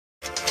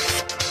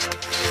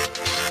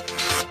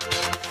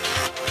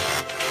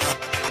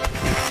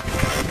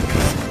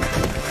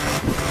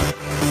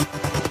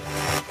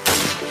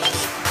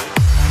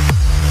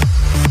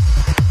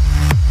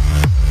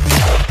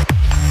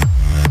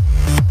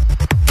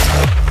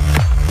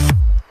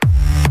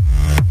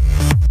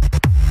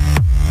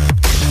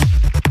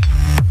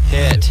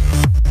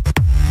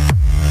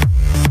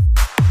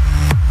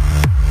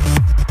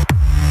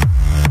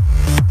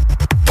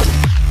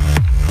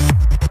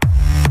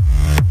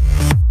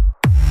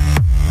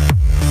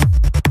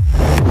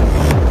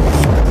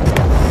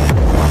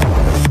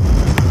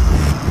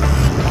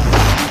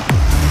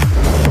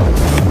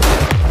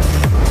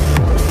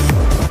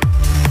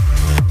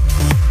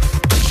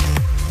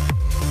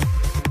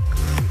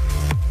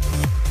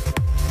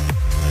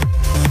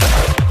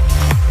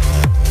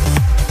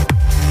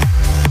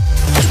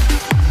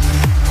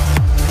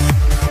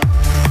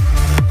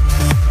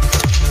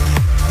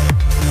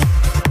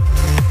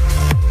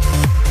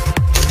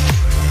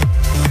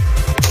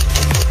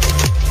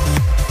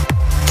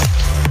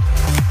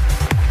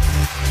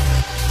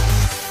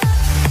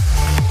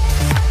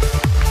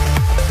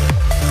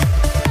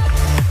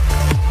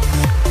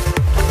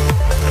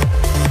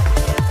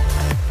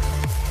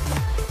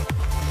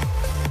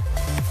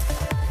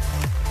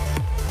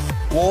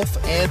Wolf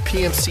and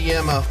PMC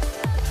ammo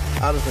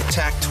out of the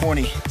TAC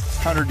 20,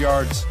 100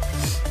 yards.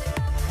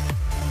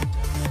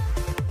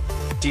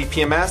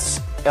 DPMS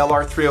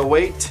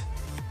LR308.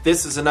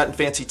 This is a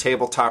Nutnfancy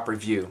tabletop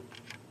review.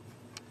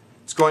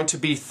 It's going to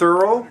be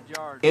thorough,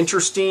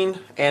 interesting,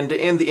 and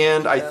in the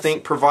end, I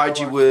think, provide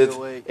you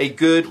with a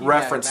good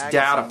reference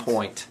data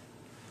point.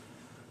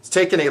 It's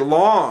taken a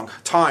long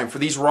time for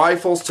these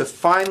rifles to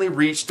finally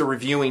reach the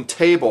reviewing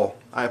table.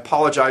 I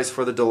apologize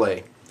for the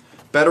delay.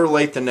 Better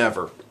late than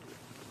never.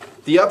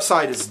 The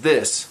upside is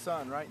this.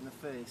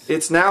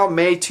 It's now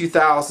May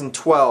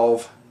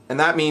 2012, and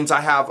that means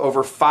I have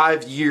over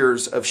 5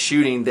 years of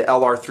shooting the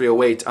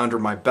LR308 under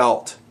my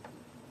belt.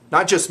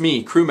 Not just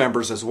me, crew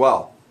members as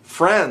well.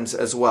 Friends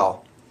as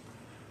well.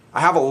 I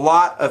have a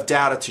lot of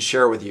data to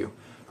share with you.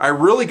 I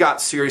really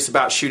got serious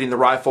about shooting the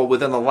rifle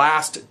within the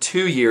last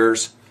 2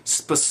 years,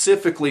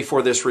 specifically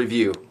for this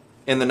review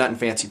in the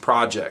Nutnfancy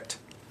project.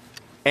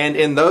 And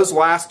in those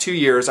last 2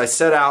 years, I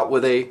set out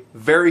with a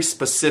very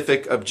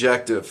specific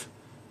objective.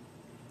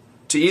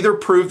 To either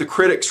prove the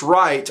critics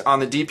right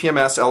on the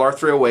DPMS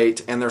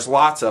LR308, and there's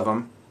lots of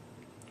them,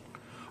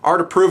 or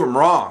to prove them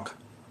wrong,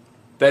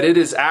 that it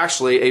is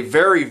actually a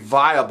very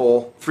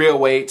viable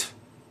 308,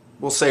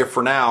 we'll say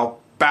for now,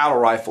 battle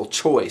rifle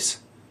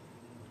choice.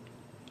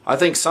 I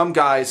think some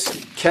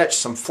guys catch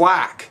some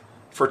flack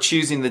for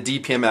choosing the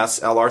DPMS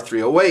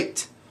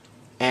LR308.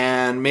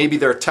 And maybe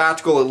their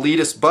tactical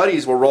elitist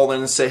buddies will roll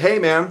in and say, hey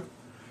man,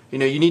 you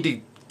know, you need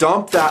to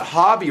dump that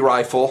hobby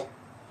rifle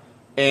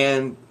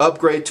and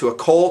upgrade to a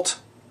Colt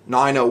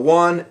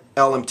 901,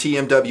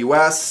 LMT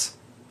MWS,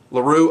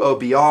 LaRue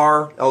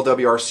OBR,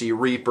 LWRC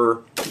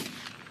Reaper,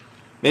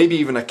 maybe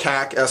even a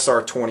CAC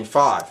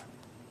SR25.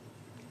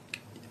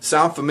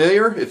 Sound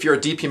familiar if you're a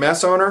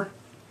DPMS owner?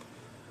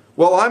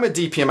 Well, I'm a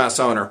DPMS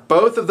owner.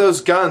 Both of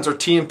those guns are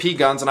TMP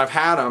guns, and I've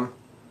had them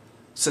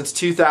since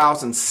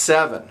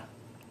 2007.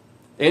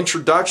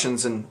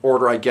 Introductions in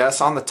order, I guess.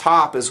 On the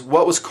top is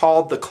what was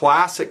called the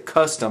Classic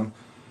Custom,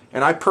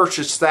 and I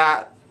purchased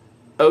that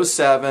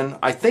 07,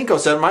 I think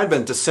 07, might have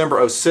been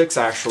December 06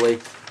 actually,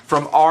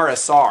 from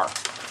RSR.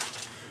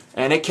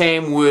 And it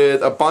came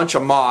with a bunch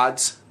of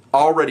mods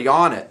already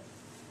on it.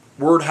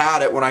 Word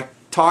had it when I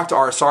talked to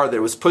RSR that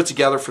it was put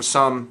together for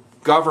some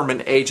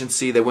government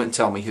agency. They wouldn't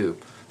tell me who.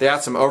 They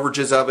had some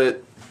overages of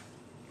it.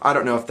 I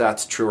don't know if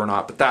that's true or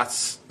not, but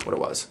that's what it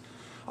was.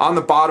 On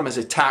the bottom is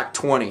a TAC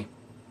 20.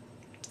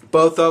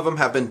 Both of them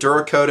have been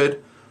Duracoated.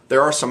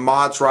 There are some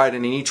mods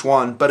riding in each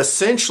one, but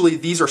essentially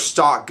these are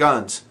stock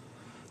guns.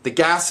 The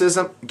gas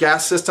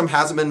system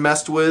hasn't been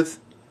messed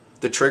with.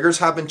 The triggers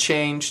have been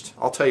changed.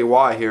 I'll tell you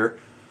why here.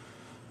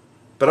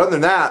 But other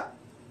than that,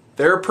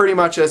 they're pretty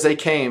much as they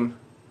came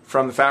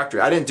from the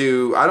factory. I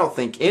don't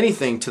think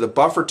anything to the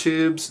buffer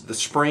tubes, the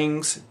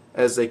springs,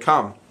 as they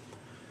come.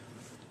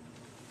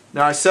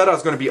 Now I said I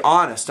was going to be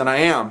honest, and I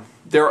am.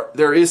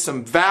 There is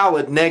some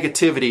valid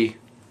negativity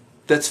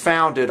that's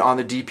founded on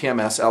the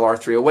DPMS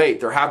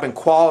LR308. There have been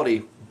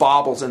quality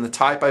bobbles in the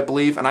type, I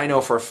believe, and I know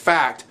for a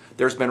fact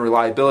there's been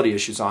reliability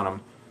issues on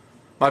them.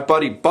 My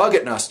buddy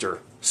Bucket Nuster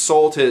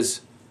sold his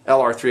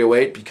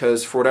LR308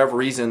 because for whatever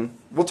reason,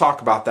 we'll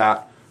talk about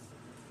that,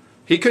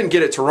 he couldn't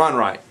get it to run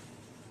right.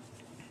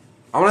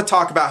 I want to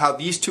talk about how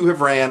these two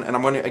have ran, and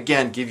I'm going to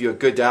again give you a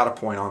good data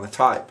point on the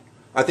type.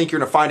 I think you're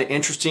going to find it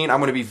interesting. I'm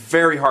going to be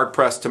very hard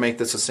pressed to make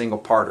this a single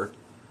parter.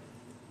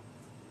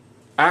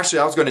 Actually,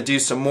 I was going to do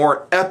some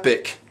more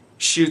epic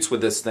shoots with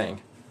this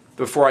thing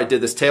before I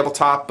did this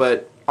tabletop,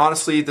 but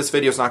honestly, this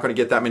video is not going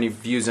to get that many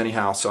views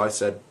anyhow, so I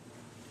said,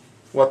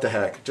 what the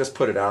heck, just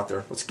put it out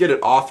there. Let's get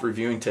it off the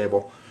reviewing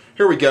table.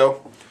 Here we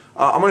go.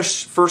 I'm going to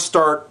first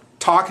start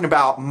talking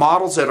about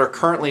models that are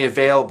currently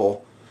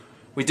available.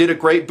 We did a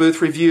great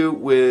booth review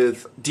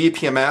with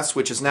DPMS,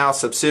 which is now a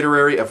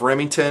subsidiary of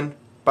Remington.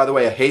 By the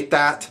way, I hate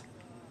that.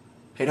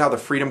 I hate how the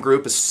Freedom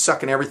Group is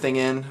sucking everything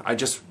in. I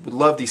just would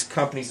love these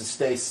companies to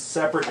stay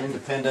separate and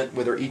independent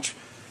with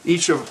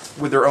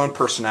with their own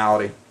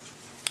personality.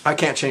 I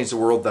can't change the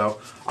world though.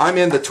 I'm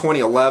in the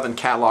 2011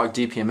 catalog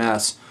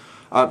DPMS,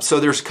 so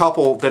there's a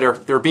couple that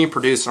are being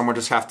produced, and I'm gonna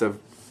just have to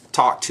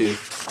talk to.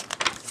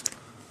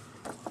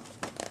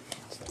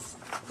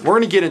 We're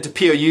going to get into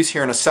POUs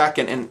here in a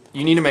second, and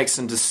you need to make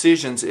some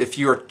decisions if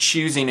you are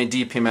choosing a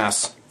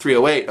DPMS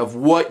 308 of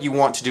what you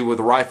want to do with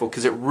the rifle,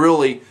 because it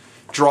really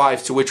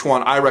drives to which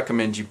one I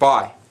recommend you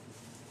buy.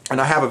 And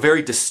I have a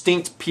very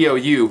distinct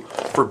POU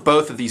for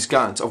both of these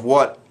guns of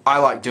what I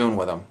like doing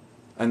with them.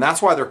 And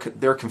that's why they're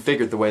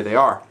configured the way they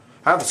are.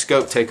 I have the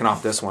scope taken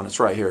off this one.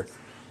 It's right here.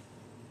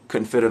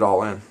 Couldn't fit it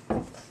all in.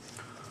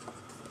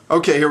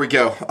 Okay, here we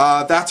go.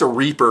 That's a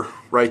Reaper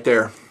right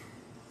there.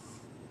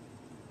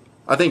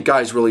 I think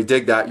guys really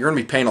dig that. You're going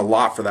to be paying a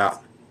lot for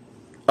that.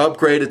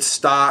 Upgraded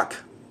stock.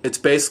 It's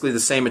basically the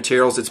same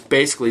materials. It's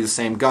basically the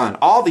same gun.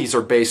 All these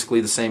are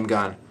basically the same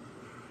gun.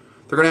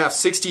 They're going to have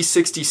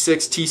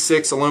 6066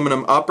 T6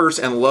 aluminum uppers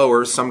and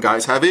lowers. Some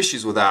guys have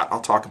issues with that. I'll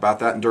talk about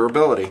that in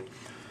durability.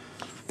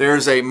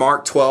 There's a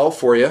Mark 12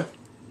 for you.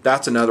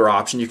 That's another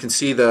option. You can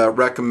see the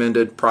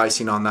recommended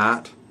pricing on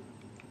that.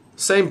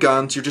 Same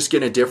guns, you're just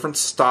getting a different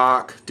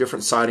stock,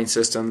 different sighting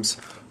systems.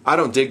 I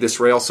don't dig this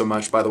rail so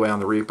much, by the way,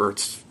 on the Reaper.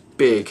 It's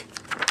big.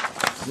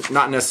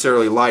 Not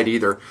necessarily light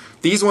either.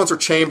 These ones are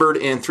chambered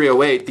in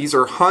 308. These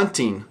are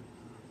hunting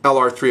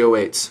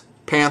LR308s,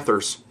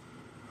 Panthers.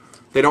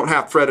 They don't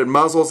have threaded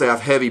muzzles. They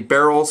have heavy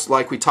barrels.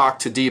 Like we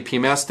talked to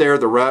DPMS there,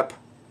 the rep.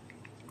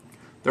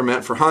 They're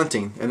meant for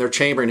hunting, and their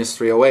chambering is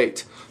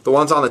 308. The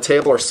ones on the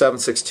table are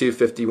 7.62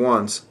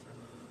 51s.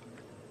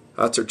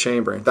 That's their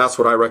chambering. That's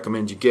what I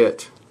recommend you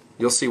get.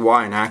 You'll see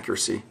why in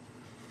accuracy.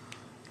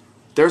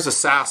 There's a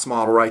SAS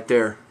model right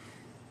there.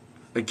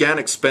 Again,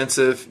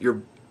 expensive.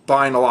 You're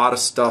buying a lot of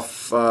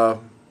stuff,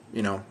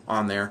 you know,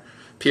 on there.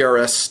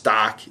 PRS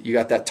stock. You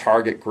got that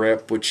target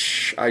grip,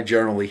 which I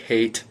generally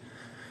hate.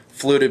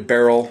 Fluted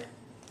barrel,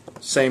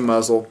 same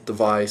muzzle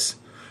device,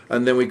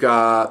 and then we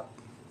got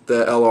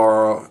the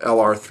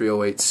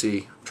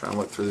LR308C. I'm trying to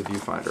look through the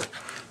viewfinder.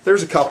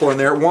 There's a couple in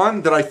there.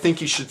 One that I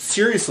think you should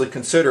seriously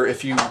consider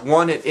if you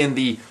want it in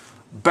the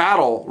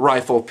battle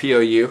rifle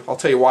POU, I'll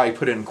tell you why I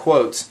put it in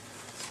quotes,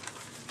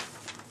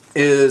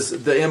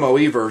 is the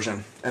MOE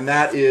version, and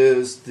that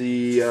is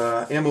the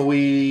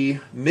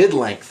MOE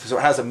mid-length. So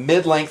it has a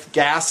mid-length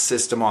gas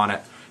system on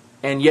it.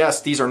 And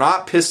yes, these are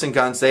not piston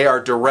guns, they are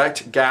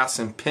direct gas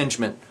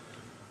impingement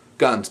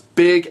guns.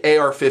 Big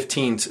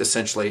AR-15s,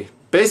 essentially.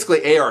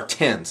 Basically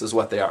AR-10s is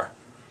what they are.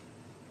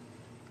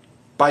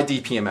 By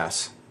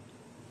DPMS.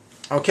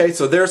 Okay,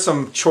 so there's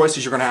some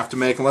choices you're going to have to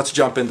make, and let's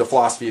jump into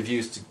philosophy of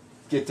use to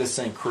get this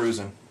thing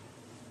cruising.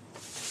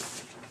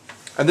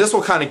 And this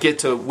will kind of get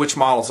to which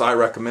models I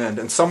recommend.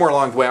 And somewhere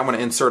along the way I'm going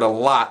to insert a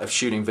lot of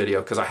shooting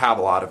video, because I have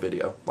a lot of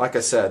video. Like I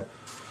said,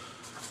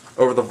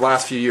 over the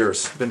last few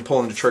years, I've been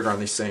pulling the trigger on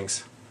these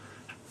things.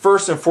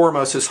 First and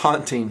foremost is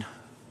hunting.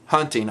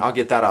 Hunting, I'll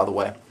get that out of the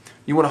way.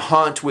 You want to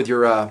hunt with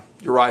your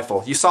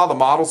rifle. You saw the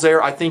models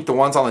there. I think the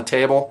ones on the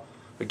table,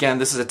 again,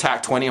 this is a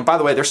TAC-20, and by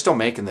the way, they're still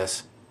making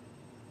this.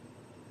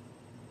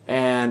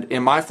 And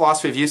in my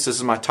philosophy of use, this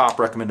is my top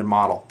recommended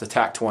model, the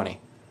TAC-20.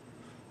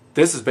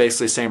 This is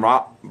basically the same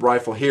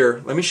rifle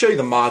here. Let me show you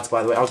the mods,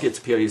 by the way. I'll get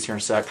to POUs here in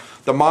a sec.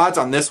 The mods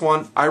on this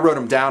one, I wrote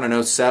them down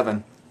in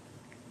 07.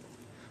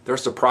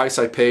 There's the price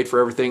I paid for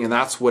everything, and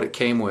that's what it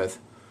came with.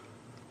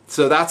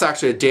 So that's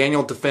actually a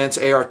Daniel Defense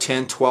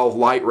AR-10-12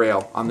 light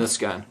rail on this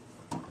gun.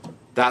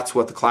 That's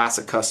what the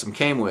Classic Custom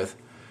came with.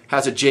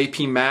 Has a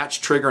JP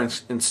match trigger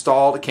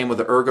installed. It came with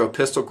an ergo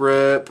pistol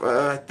grip.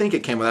 I think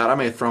it came with that. I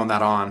may have thrown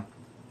that on.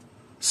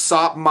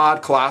 SOP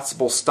mod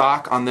collapsible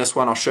stock on this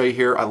one. I'll show you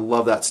here. I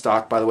love that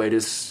stock, by the way. It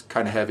is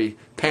kind of heavy.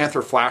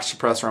 Panther flash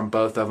suppressor on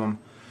both of them.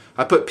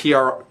 I put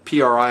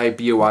PRI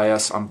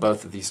BOIS on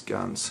both of these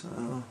guns.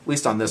 At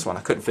least on this one.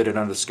 I couldn't fit it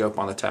under the scope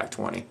on the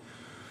TAC-20.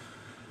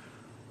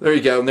 There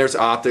you go. And there's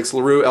optics.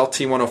 LaRue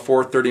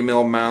LT-104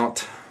 30mm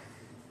mount.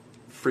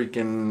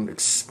 Freaking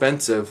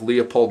expensive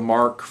Leopold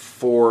Mark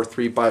IV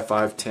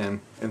 3x5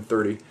 10 and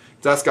 30.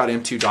 That's got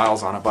M2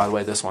 dials on it, by the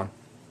way, this one.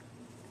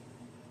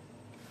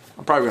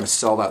 I'm probably going to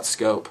sell that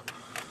scope.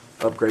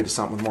 Upgrade to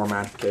something with more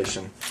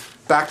magnification.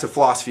 Back to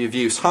philosophy of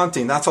use.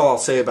 Hunting, that's all I'll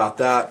say about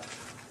that.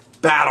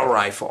 Battle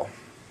rifle.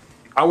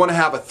 I want to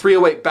have a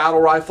 308 battle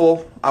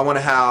rifle. I want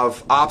to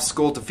have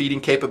obstacle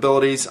defeating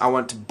capabilities. I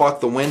want to buck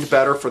the wind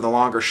better for the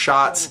longer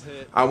shots.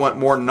 I want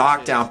more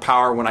knockdown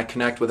power when I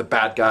connect with the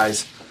bad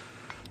guys.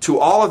 To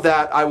all of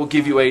that, I will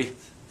give you a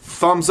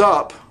thumbs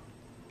up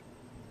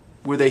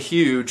with a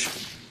huge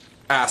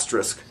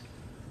asterisk.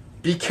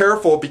 Be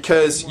careful,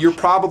 because you're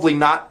probably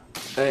not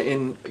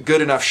in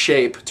good enough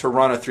shape to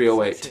run a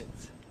 308.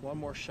 One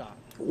more shot.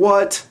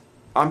 What?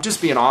 I'm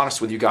just being honest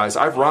with you guys.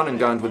 I've run and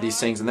gunned with these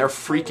things, and they're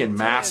freaking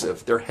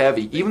massive. They're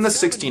heavy. Even the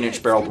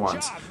 16-inch barreled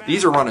ones.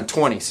 These are running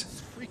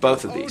 20s.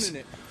 Both of these.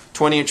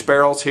 20-inch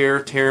barrels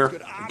here,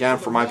 here. Again,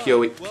 for my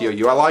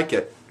POU. I like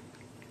it.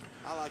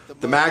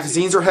 The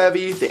magazines are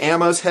heavy. The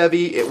ammo's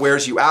heavy. It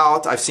wears you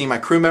out. I've seen my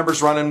crew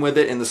members running with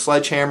it in the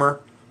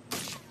Sledgehammer.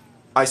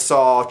 I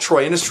saw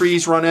Troy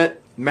Industries run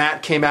it.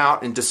 Matt came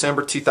out in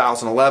December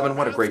 2011.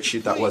 What a great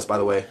shoot that was, by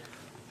the way.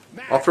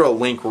 I'll throw a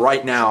link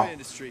right now.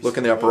 Look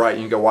in the upper right,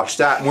 you can go watch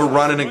that. And we're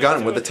running and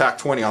gunning with the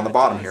TAC-20 on the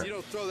bottom here.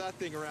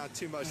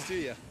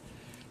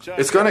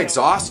 It's going to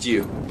exhaust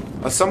you.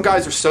 Some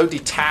guys are so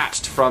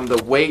detached from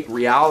the weight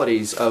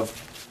realities of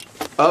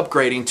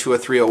upgrading to a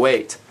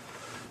 308.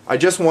 I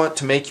just want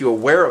to make you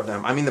aware of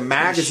them. I mean, the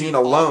magazine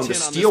alone, the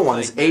steel one,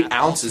 is 8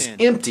 ounces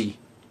empty.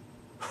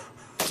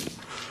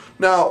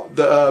 Now,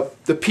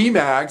 the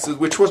P-Mags,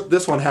 which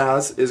this one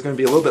has, is going to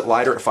be a little bit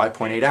lighter at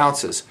 5.8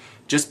 ounces.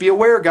 Just be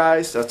aware,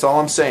 guys. That's all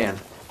I'm saying.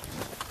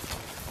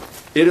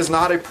 It is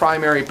not a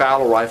primary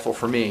battle rifle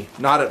for me.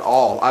 Not at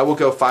all. I will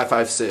go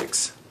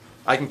 5.56.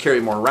 I can carry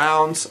more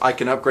rounds. I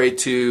can upgrade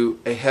to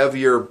a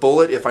heavier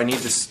bullet if I need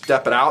to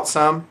step it out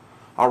some.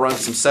 I'll run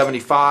some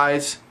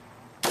 75s,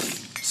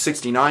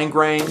 69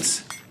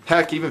 grains.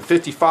 Heck, even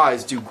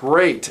 55s do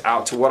great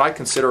out to what I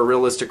consider a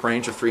realistic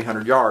range of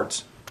 300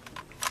 yards.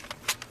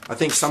 I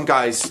think some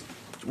guys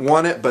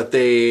want it, but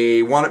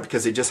they want it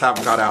because they just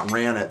haven't got out and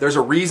ran it. There's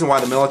a reason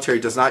why the military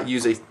does not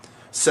use a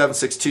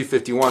 7.62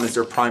 51 as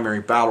their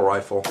primary battle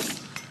rifle.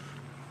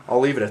 I'll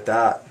leave it at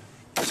that.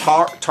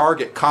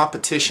 Target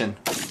competition.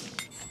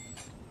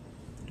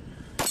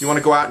 You want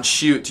to go out and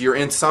shoot. You're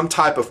in some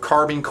type of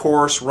carbine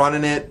course,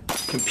 running it,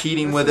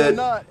 competing with it.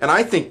 And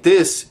I think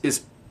this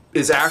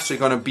is actually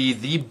going to be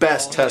the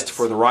best test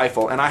for the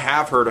rifle. And I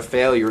have heard of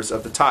failures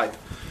of the type.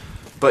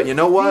 But you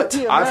know what?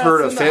 I've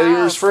heard of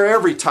failures for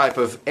every type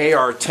of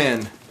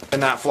AR-10 in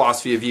that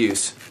philosophy of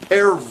use.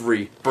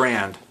 Every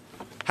brand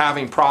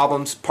having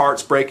problems,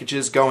 parts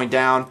breakages, going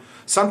down.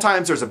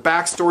 Sometimes there's a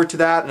backstory to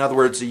that. In other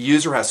words, the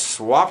user has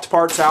swapped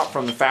parts out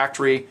from the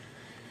factory.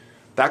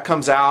 That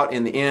comes out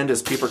in the end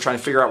as people are trying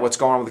to figure out what's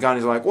going on with the gun.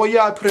 He's like, well,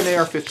 yeah, I put an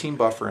AR-15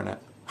 buffer in it.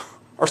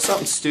 Or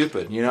something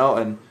stupid, you know?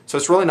 And so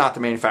it's really not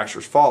the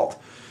manufacturer's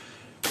fault.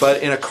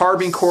 But in a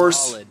carbine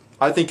course,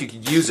 I think you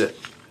could use it.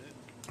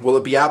 Will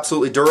it be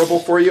absolutely durable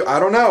for you? I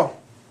don't know.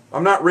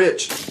 I'm not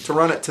rich to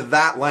run it to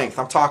that length.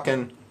 I'm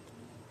talking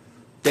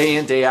day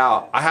in, day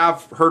out. I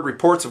have heard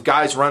reports of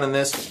guys running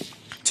this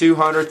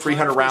 200,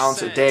 300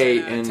 rounds a day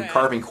in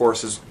carbine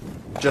courses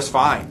just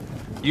fine.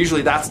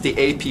 Usually that's the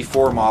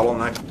AP4 model,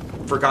 and I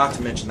forgot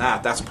to mention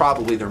that. That's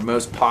probably their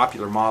most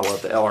popular model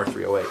of the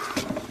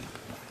LR308.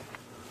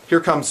 Here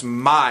comes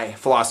my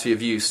philosophy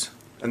of use,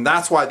 and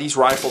that's why these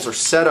rifles are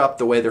set up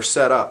the way they're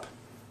set up.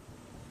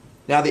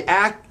 Now the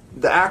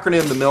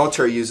acronym the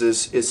military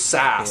uses is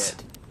SAS,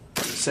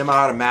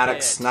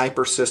 Semi-Automatic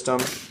Sniper System.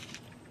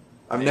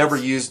 I've never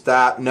used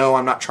that. No,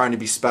 I'm not trying to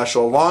be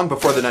special. Long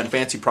before the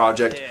Nutnfancy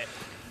project,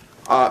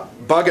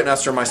 Bucket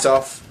Nester and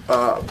myself,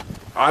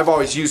 I've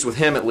always used with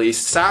him at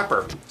least,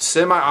 Sapper,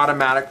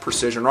 Semi-Automatic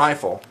Precision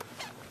Rifle.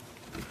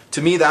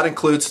 To me, that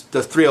includes the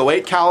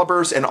 .308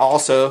 calibers and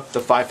also the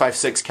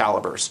 .556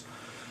 calibers.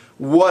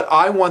 What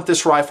I want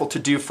this rifle to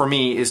do for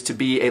me is to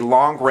be a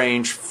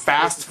long-range,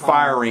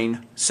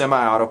 fast-firing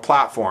semi-auto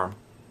platform.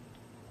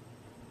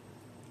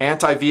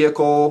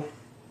 Anti-vehicle,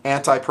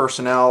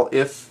 anti-personnel,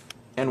 if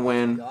and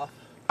when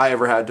I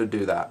ever had to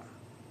do that.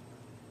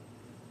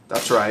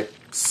 That's right.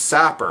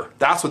 Sapper.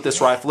 That's what this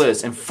rifle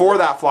is. And for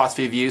that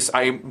philosophy of use,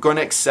 I'm going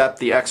to accept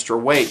the extra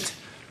weight.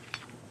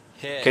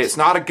 Okay, it's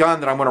not a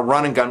gun that I'm going to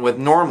run and gun with.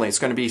 Normally, it's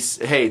going to be,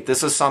 hey,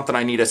 this is something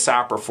I need a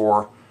sapper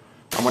for.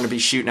 I'm going to be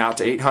shooting out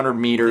to 800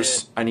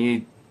 meters. I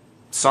need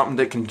something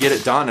that can get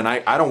it done, and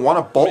I don't want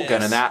a bolt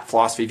gun in that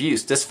philosophy of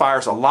use. This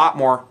fires a lot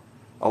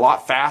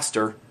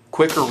faster,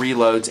 quicker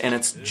reloads, and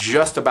it's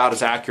just about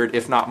as accurate,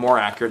 if not more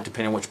accurate,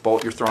 depending on which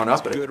bolt you're throwing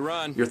up at it.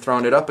 You're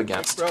throwing it up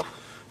against.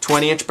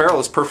 20-inch barrel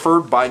is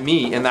preferred by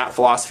me in that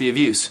philosophy of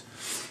use.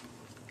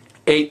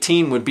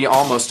 18 would be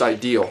almost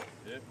ideal.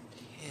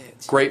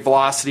 Great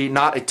velocity,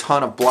 not a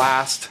ton of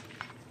blast.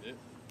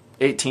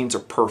 18s are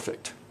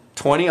perfect.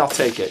 20, I'll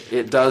take it.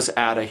 It does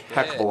add a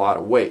heck of a lot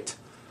of weight.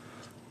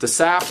 The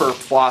Sapper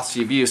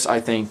philosophy of use, I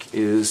think,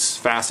 is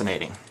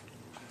fascinating.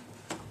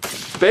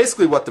 It's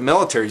basically what the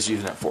military is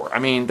using it for. I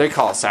mean, they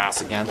call it SAS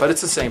again, but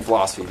it's the same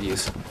philosophy of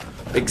use.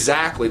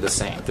 Exactly the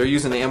same. They're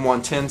using the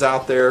M110s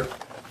out there.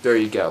 There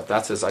you go.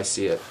 That's as I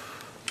see it.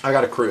 I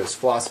got a cruise.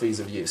 Philosophies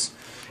of use.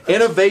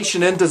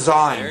 Innovation and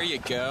design. There you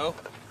go.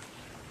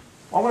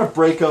 I'm going to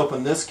break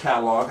open this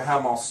catalog. I have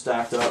them all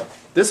stacked up.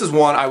 This is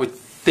one I would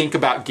think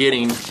about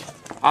getting.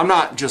 I'm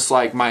not just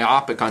like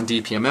myopic on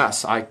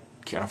DPMS. I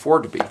can't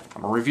afford to be.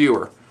 I'm a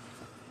reviewer.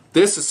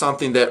 This is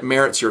something that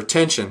merits your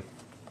attention.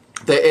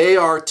 The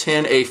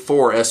AR-10A4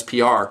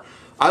 SPR.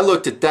 I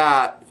looked at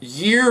that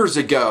years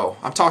ago.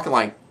 I'm talking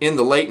like in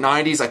the late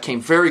 90s. I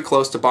came very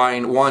close to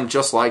buying one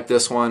just like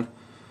this one.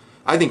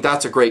 I think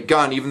that's a great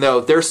gun, even though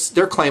they're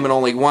claiming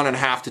only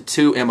 1.5 to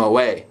 2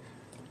 MOA.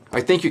 I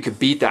think you could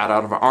beat that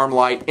out of an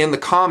Armalite. In the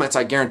comments,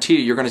 I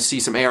guarantee you're going to see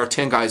some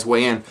AR-10 guys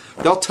weigh in.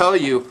 They'll tell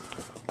you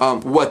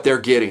what they're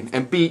getting,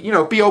 and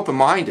be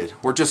open-minded.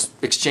 We're just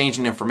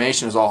exchanging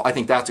information is all. I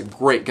think that's a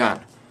great gun.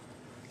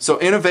 So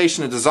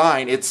innovation and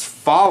design, it's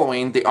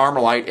following the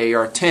Armalite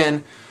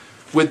AR-10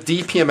 with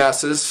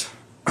DPMS's,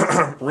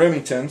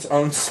 Remington's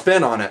own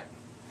spin on it.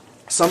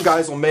 Some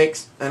guys will make,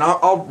 and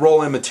I'll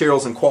roll in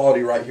materials and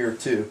quality right here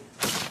too.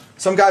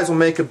 Some guys will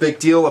make a big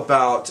deal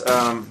about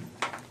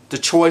the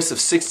choice of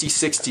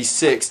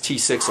 6066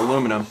 T6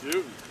 aluminum.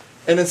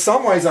 And in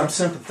some ways I'm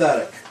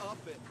sympathetic,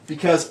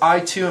 because I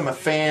too am a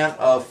fan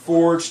of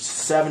forged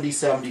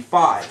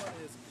 7075.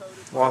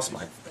 Lost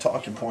my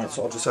talking point,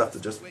 so I'll just have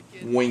to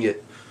wing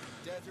it.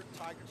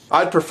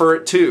 I'd prefer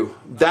it too.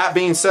 That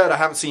being said, I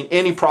haven't seen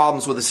any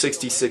problems with a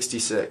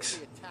 6066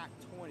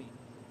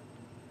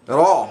 at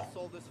all.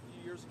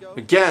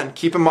 Again,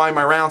 keep in mind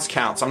my rounds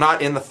counts. I'm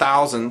not in the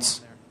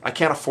thousands. I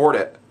can't afford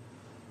it.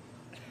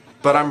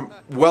 But I'm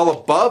well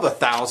above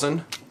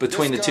 1,000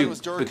 between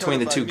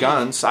the two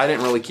guns. I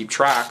didn't really keep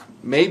track.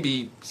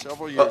 Maybe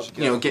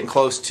getting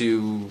close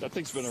to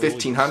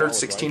 1,500,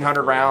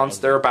 1,600 rounds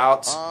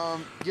thereabouts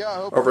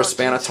over a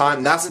span of time.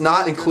 And that's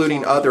not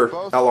including other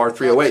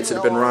LR308s that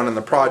have been run in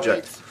the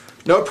project.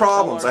 No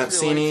problems. I haven't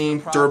seen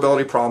any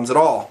durability problems at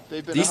all.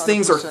 These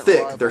things are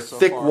thick. They're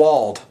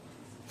thick-walled.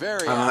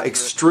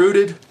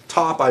 Extruded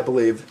top, I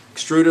believe.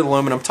 Extruded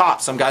aluminum top.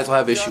 Some guys will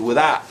have issue with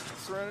that.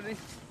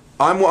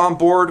 I'm on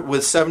board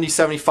with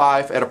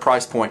 70-75 at a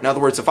price point. In other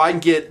words, if I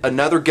can get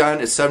another gun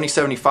at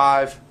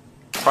 70-75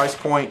 price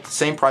point,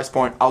 same price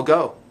point, I'll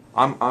go.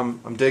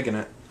 I'm digging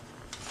it.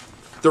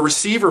 The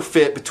receiver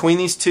fit between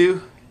these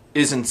two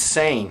is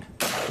insane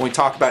when we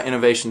talk about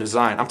innovation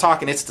design. I'm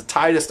talking it's the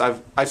tightest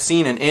I've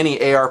seen in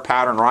any AR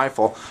pattern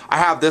rifle. I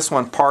have this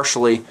one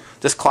partially,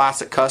 this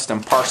classic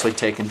custom partially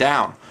taken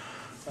down,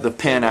 the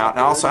pin out, and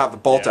I also have the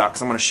bolt out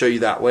because I'm going to show you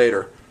that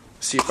later.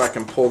 See if I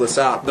can pull this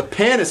out. The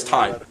pin is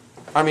tight.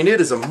 I mean,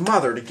 it is a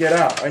mother to get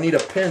out. I need a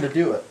pin to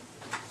do it.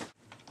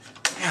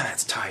 Yeah,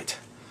 that's tight.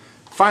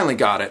 Finally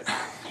got it.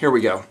 Here we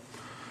go.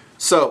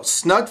 So,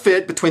 snug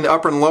fit between the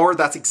upper and lower.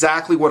 That's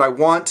exactly what I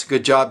want.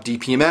 Good job,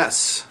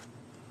 DPMS.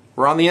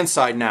 We're on the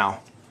inside now.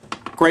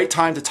 Great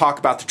time to talk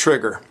about the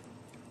trigger.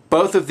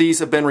 Both of these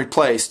have been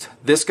replaced.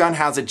 This gun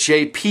has a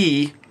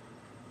JP.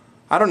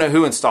 I don't know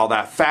who installed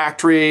that.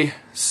 Factory,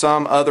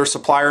 some other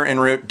supplier en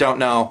route, don't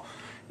know.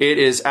 It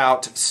is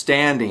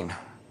outstanding.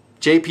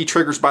 JP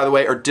triggers, by the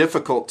way, are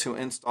difficult to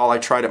install. I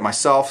tried it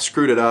myself,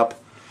 screwed it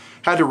up,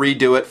 had to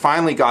redo it,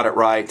 finally got it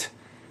right.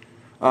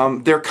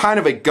 They're kind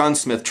of a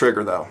gunsmith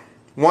trigger though.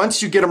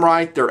 Once you get them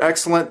right, they're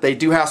excellent. They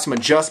do have some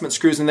adjustment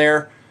screws in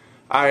there.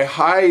 I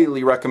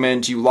highly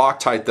recommend you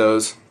Loctite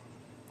those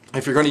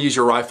if you're going to use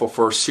your rifle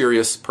for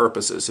serious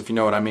purposes, if you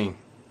know what I mean.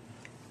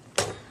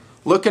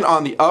 Looking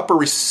on the upper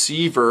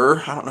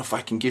receiver, I don't know if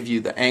I can give you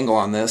the angle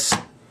on this.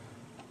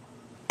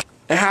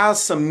 It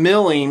has some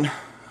milling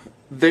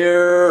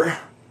there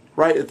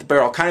right at the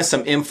barrel, kind of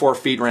some M4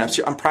 feed ramps.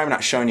 I'm probably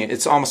not showing you.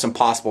 It's almost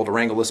impossible to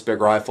wrangle this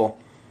big rifle.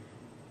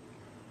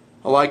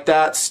 I like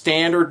that.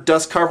 Standard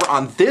dust cover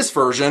on this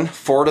version,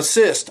 forward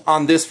assist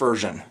on this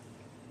version.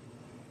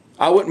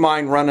 I wouldn't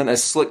mind running a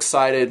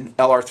slick-sided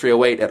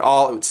LR308 at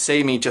all. It would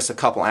save me just a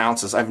couple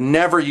ounces. I've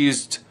never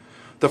used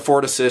the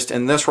forward assist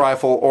in this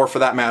rifle, or for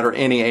that matter,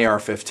 any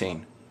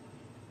AR-15.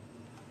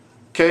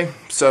 Okay,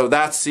 so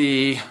that's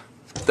the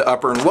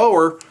upper and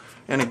lower.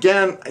 And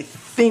again, I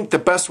think the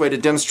best way to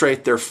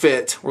demonstrate their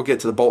fit, we'll get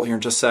to the bolt here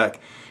in just a sec,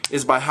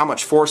 is by how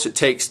much force it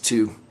takes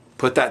to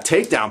put that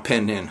takedown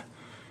pin in.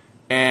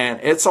 And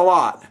it's a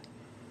lot.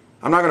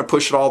 I'm not going to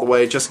push it all the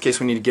way just in case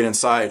we need to get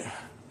inside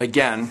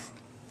again.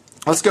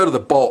 Let's go to the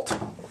bolt.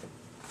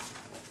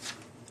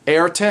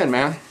 AR-10,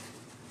 man.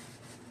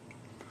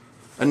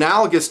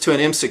 Analogous to an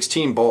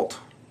M16 bolt.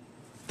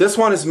 This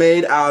one is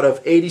made out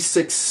of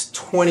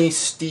 8620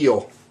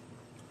 steel.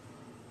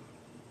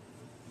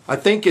 I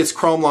think it's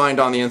chrome lined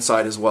on the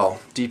inside as well,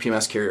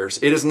 DPMS carriers.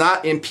 It is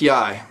not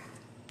MPI,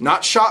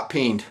 not shot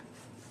peened.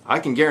 I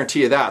can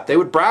guarantee you that. They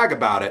would brag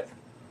about it.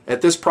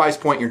 At this price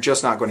point, you're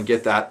just not going to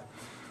get that.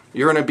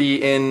 You're going to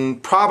be in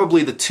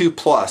probably the $2+,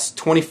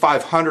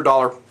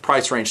 $2,500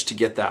 price range to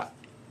get that.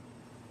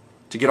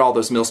 To get all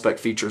those mil-spec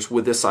features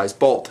with this size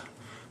bolt.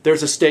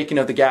 There's a staking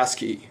of the gas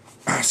key.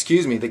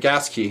 Excuse me, the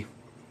gas key.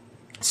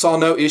 Saw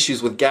no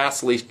issues with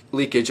gas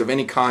leakage of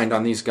any kind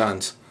on these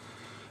guns.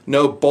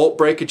 No bolt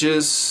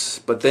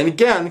breakages, but then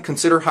again,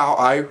 consider how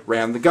I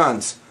ran the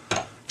guns.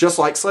 Just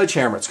like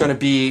Sledgehammer, it's going to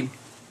be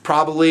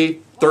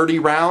probably 30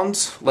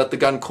 rounds, let the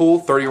gun cool,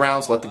 30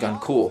 rounds, let the gun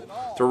cool.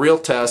 The real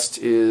test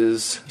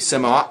is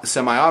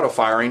semi-auto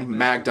firing,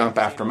 mag dump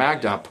after mag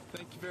dump.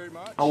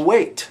 Oh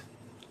wait,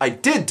 I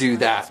did do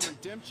that.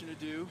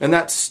 And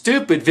that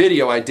stupid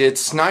video I did,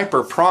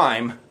 Sniper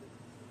Prime,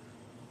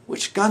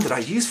 which gun did I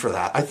use for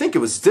that? I think it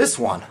was this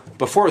one,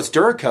 before it was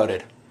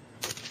Duracoated.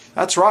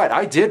 That's right,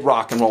 I did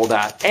rock and roll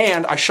that,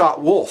 and I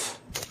shot Wolf.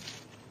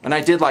 And I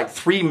did like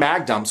 3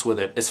 mag dumps with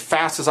it, as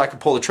fast as I could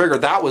pull the trigger.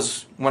 That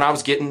was when I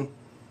was getting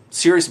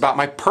serious about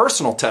my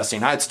personal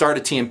testing. I had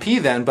started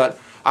TMP then, but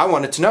I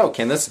wanted to know,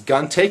 can this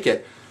gun take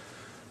it?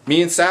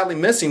 Me and Sadly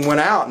Missing went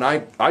out,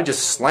 and I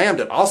just slammed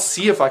it. I'll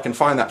see if I can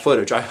find that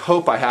footage. I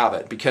hope I have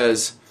it,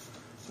 because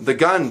the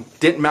gun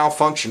didn't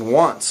malfunction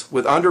once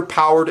with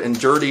underpowered and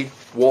dirty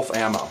Wolf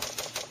ammo.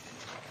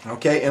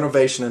 Okay,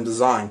 innovation and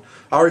design.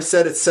 I already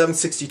said it's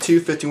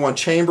 7.62 51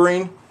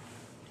 chambering.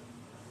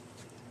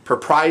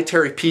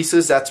 Proprietary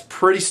pieces, that's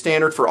pretty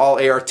standard for all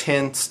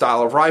AR-10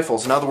 style of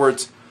rifles. In other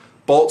words,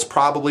 bolts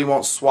probably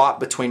won't swap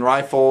between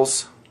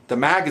rifles. The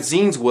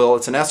magazines will.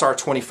 It's an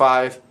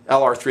SR25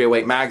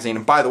 LR308 magazine,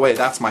 and by the way,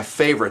 that's my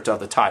favorite of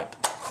the type.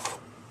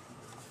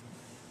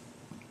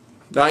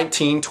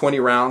 19, 20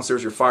 rounds.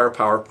 There's your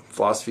firepower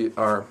philosophy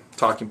or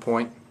talking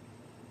point.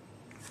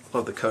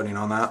 Love the coating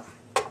on that.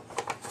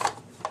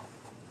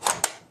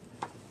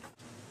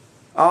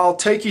 I'll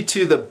take you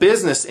to the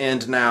business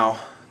end now.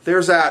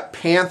 There's that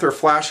Panther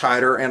flash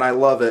hider, and I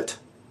love it.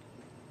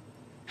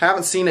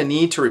 Haven't seen a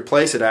need to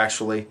replace it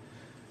actually.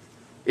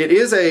 It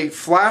is a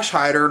flash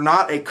hider,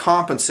 not a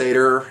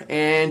compensator,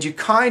 and you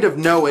kind of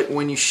know it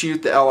when you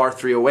shoot the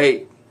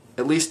LR308,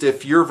 at least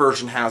if your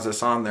version has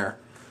this on there.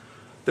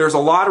 There's a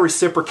lot of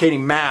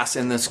reciprocating mass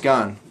in this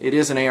gun. It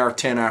is an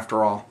AR-10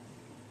 after all.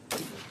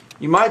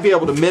 You might be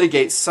able to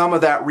mitigate some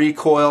of that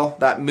recoil,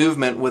 that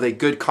movement with a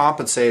good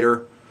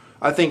compensator.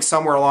 I think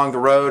somewhere along the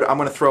road I'm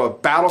going to throw a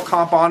battle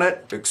comp on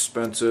it,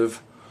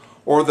 expensive,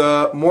 or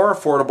the more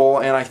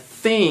affordable, and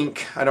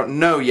I don't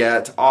know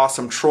yet,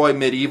 awesome Troy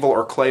Medieval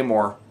or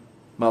Claymore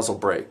muzzle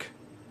brake.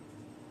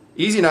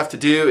 Easy enough to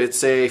do.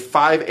 It's a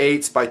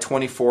 5/8 by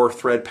 24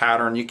 thread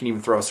pattern. You can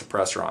even throw a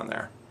suppressor on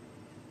there.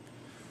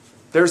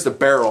 There's the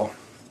barrel.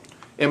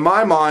 In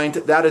my mind,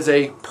 that is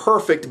a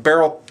perfect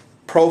barrel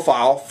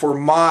profile for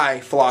my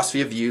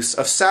philosophy of use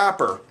of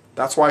Sapper.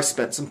 That's why I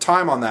spent some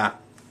time on that.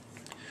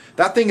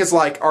 That thing is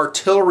like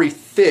artillery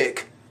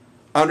thick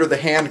under the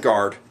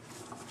handguard.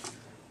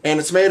 And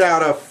it's made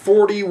out of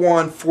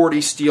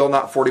 4140 steel,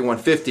 not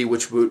 4150,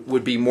 which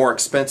would be more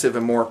expensive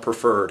and more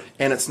preferred.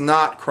 And it's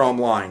not chrome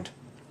lined.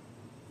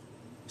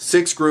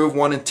 6 groove,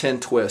 1 in 10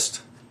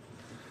 twist.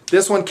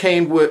 This one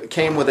came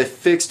with a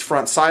fixed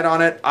front sight on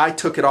it. I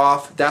took it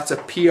off. That's a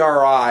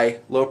PRI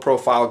low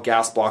profile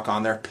gas block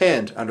on there,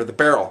 pinned under the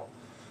barrel.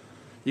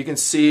 You can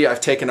see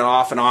I've taken it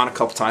off and on a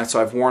couple times,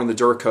 so I've worn the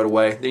Duracoat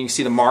away. Then you can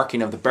see the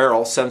marking of the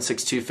barrel,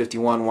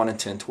 7.6251, 1 in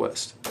 10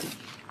 twist.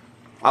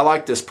 I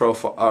like this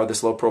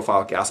this low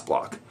profile gas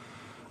block.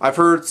 I've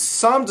heard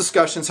some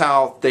discussions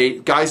how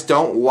guys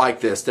don't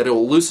like this, that it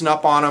will loosen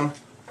up on them.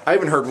 I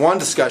even heard one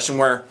discussion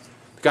where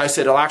the guy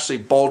said it'll actually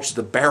bulge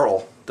the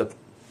barrel,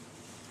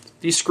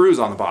 these screws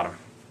on the bottom.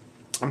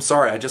 I'm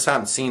sorry, I just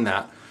haven't seen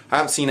that. I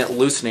haven't seen it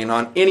loosening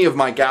on any of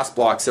my gas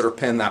blocks that are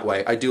pinned that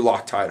way. I do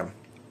Loctite them.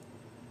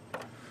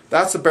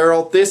 That's the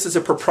barrel. This is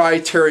a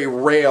proprietary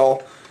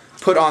rail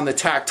put on the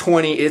TAC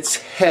 20. It's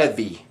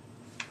heavy.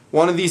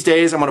 One of these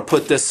days I'm going to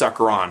put this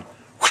sucker on.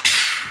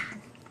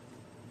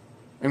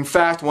 In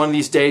fact, one of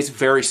these days,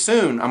 very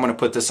soon, I'm going to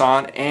put this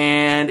on,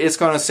 and it's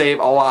going to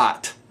save a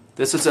lot.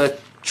 This is a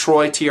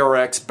Troy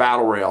TRX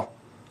battle rail,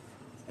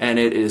 and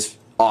it is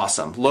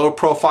awesome. Low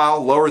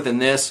profile, lower than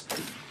this,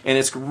 and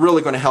it's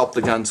really going to help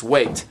the gun's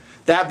weight.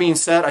 That being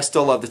said, I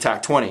still love the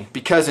TAC 20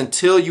 because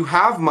until you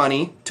have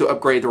money to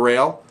upgrade the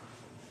rail,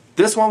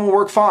 this one will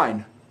work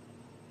fine.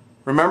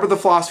 Remember the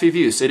philosophy of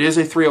use. It is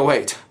a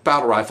 308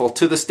 battle rifle.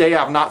 To this day,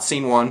 I've not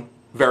seen one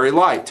very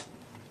light.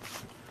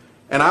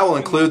 And I will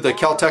include the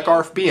Kel-Tec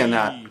RFB in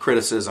that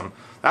criticism.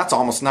 That's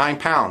almost 9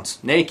 pounds,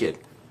 naked.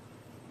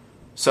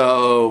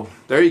 So,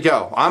 there you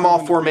go. I'm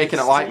all for making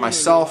it light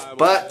myself,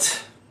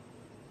 but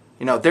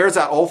you know, there's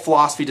that old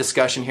philosophy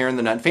discussion here in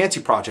the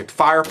Nutnfancy project.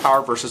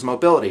 Firepower versus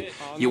mobility.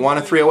 You want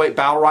a 308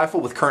 battle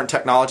rifle with current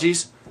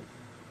technologies?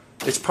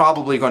 It's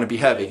probably going to be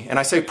heavy. And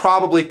I say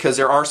probably because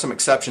there are some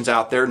exceptions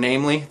out there,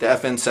 namely the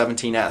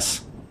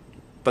FN-17S.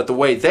 But the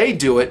way they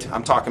do it,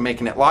 I'm talking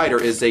making it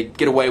lighter, is they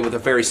get away with a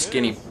very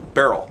skinny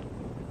barrel.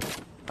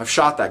 I've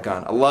shot that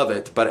gun. I love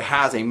it, but it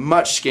has a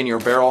much skinnier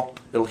barrel.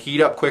 It'll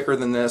heat up quicker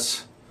than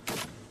this.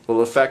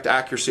 It'll affect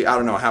accuracy. I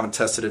don't know. I haven't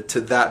tested it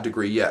to that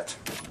degree yet.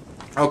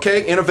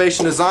 Okay,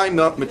 innovation design,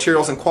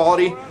 materials and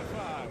quality.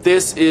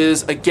 This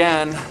is,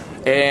 again,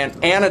 an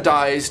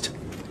anodized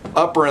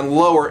upper and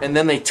lower, and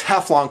then they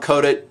Teflon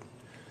coat it.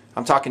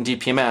 I'm talking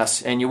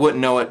DPMS, and you wouldn't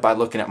know it by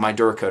looking at my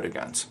Duracoated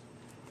guns.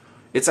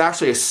 It's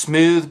actually a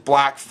smooth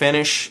black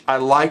finish. I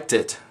liked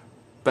it,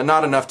 but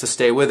not enough to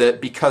stay with it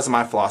because of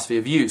my philosophy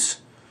of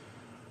use.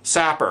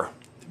 Sapper,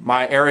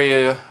 my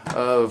area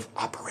of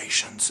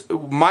operations,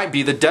 it might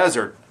be the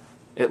desert.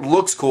 It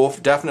looks cool,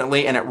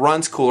 definitely, and it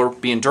runs cooler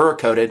being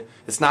Duracoated.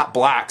 It's not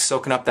black,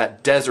 soaking up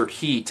that desert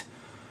heat.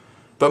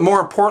 But more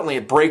importantly,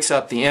 it breaks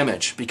up the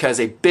image because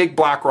a big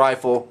black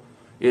rifle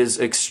is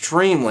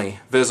extremely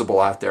visible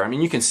out there. I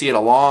mean, you can see it a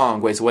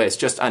long ways away. It's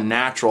just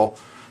unnatural.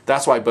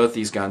 That's why both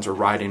these guns are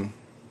riding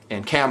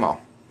in camo.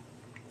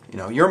 You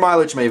know, your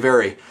mileage may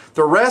vary.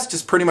 The rest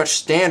is pretty much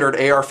standard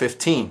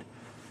AR-15,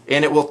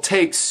 and it will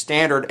take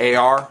standard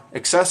AR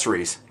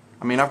accessories.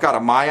 I mean, I've got a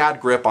Myad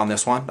grip on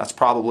this one. That's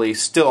probably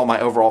still my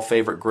overall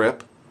favorite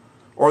grip.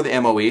 Or the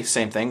MOE,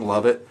 same thing,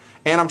 love it.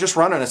 And I'm just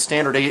running a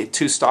standard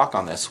 8.2 stock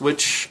on this,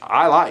 which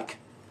I like.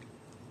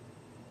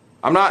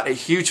 I'm not a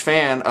huge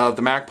fan of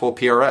the Magpul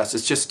PRS.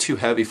 It's just too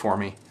heavy for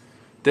me.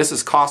 This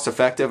is cost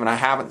effective, and I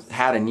haven't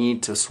had a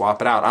need to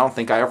swap it out. I don't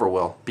think I ever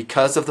will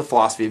because of the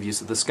philosophy of use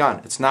of this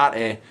gun. It's not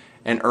an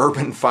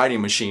urban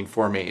fighting machine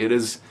for me. It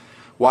is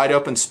wide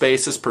open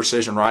spaces,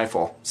 precision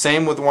rifle.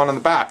 Same with the one on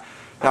the back.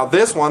 Now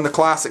this one, the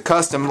Classic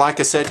Custom, like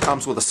I said,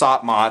 comes with a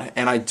SOP mod,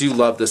 and I do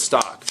love this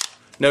stock.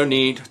 No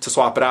need to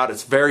swap it out.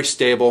 It's very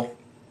stable.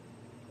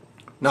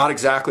 Not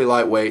exactly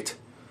lightweight.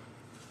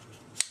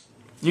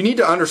 You need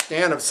to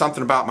understand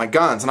something about my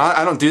guns, and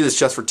I don't do this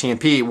just for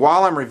TMP.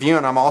 While I'm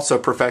reviewing, I'm also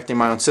perfecting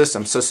my own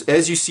system. So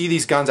as you see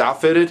these guns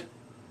outfitted,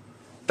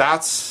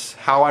 that's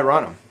how I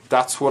run them.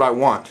 That's what I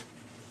want.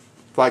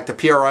 Like the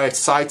PRI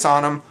sights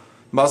on them,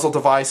 muzzle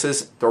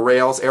devices, the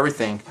rails,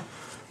 everything.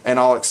 And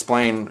I'll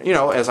explain, you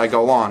know, as I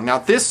go along. Now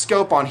this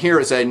scope on here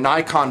is a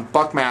Nikon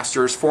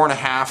Buckmasters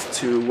 4.5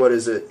 to, what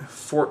is it,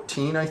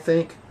 14 I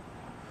think.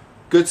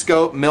 Good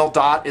scope, mil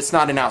dot. It's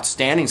not an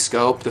outstanding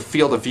scope. The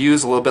field of view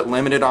is a little bit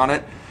limited on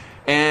it.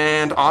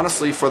 And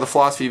honestly, for the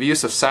philosophy of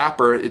use of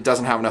Sapper, it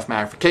doesn't have enough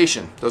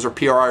magnification. Those are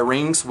PRI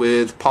rings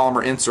with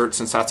polymer inserts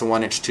since that's a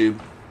 1-inch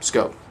tube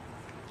scope.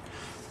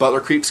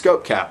 Butler Creep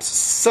scope caps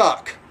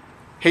suck.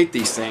 Hate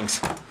these things.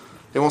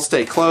 They won't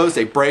stay closed.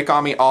 They break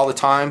on me all the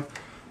time.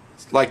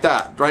 like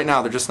that. Right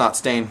now they're just not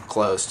staying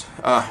closed.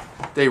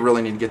 They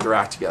really need to get their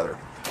act together.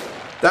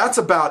 That's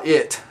about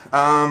it.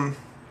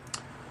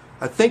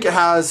 I think it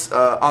has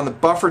on the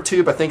buffer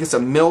tube, I think it's a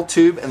mill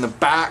tube in the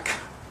back.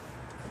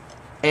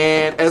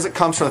 And as it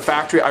comes from the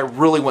factory, I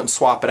really wouldn't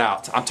swap it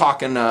out. I'm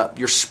talking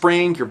your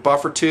spring, your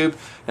buffer tube.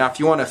 Now if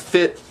you want to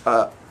fit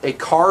a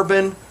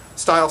carbon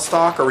style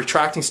stock or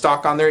retracting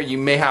stock on there, you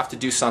may have to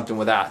do something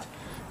with that.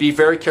 Be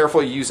very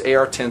careful, you use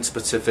AR-10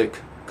 specific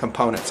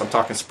components. I'm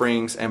talking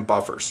springs and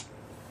buffers.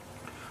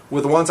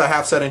 With the ones I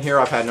have set in here,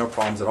 I've had no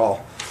problems at all.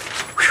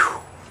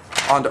 Whew.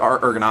 On to our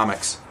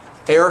ergonomics.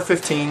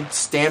 AR-15,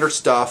 standard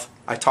stuff.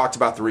 I talked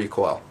about the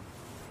recoil.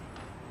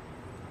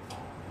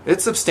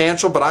 It's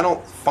substantial, but I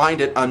don't find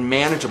it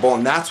unmanageable,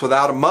 and that's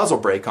without a muzzle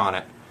brake on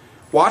it.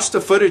 Watch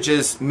the footage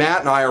as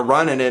Matt and I are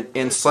running it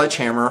in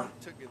Sledgehammer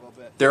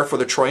there for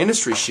the Troy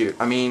Industries shoot.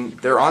 I mean,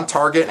 they're on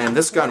target, and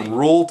this gun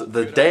ruled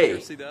the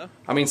day.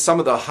 I mean, some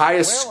of the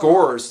highest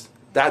scores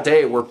that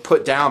day were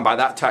put down by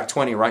that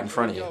TAC-20 right in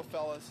front of you.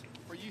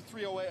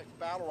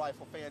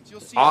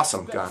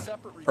 Awesome gun.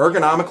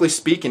 Ergonomically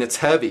speaking, it's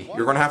heavy.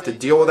 You're going to have to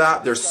deal with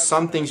that. There's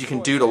some things you can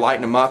do to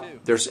lighten them up.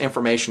 There's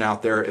information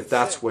out there if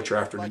that's what you're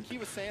after,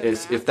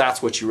 if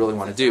that's what you really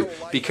want to do.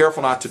 Be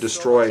careful not to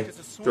destroy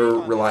their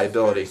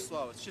reliability.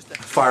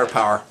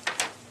 Firepower.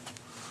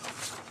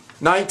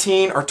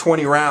 19 or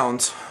 20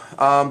 rounds.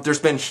 There's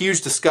been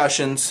huge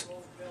discussions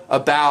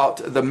about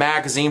the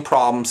magazine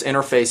problems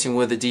interfacing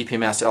with the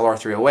DPMS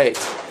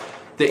LR308.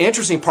 The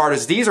interesting part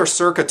is these are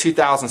circa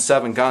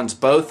 2007 guns,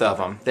 both of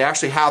them. They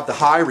actually have the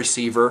high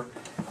receiver.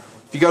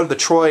 If you go to the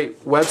Troy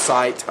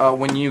website,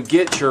 when you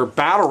get your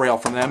battle rail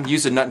from them,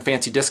 use the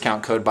Nutnfancy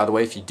discount code, by the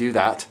way, if you do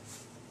that.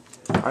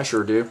 I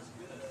sure do.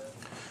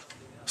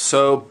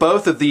 So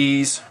both of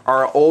these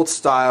are old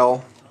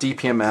style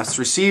DPMS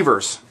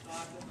receivers.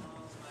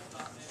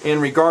 In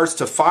regards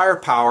to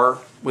firepower,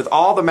 with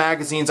all the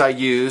magazines I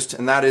used,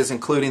 and that is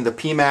including the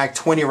PMag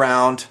 20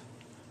 round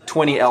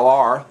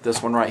 20LR,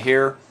 this one right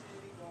here,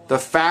 the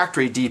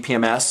factory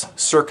DPMS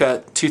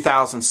circa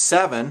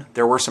 2007,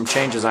 there were some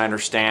changes I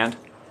understand,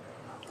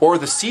 or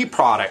the C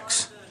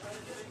products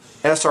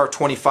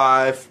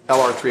SR25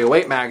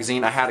 LR308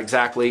 magazine, I had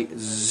exactly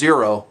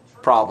 0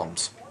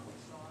 problems.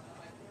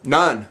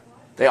 None.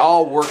 They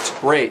all worked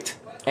great.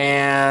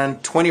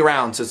 And 20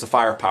 rounds is the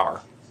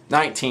firepower.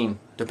 19,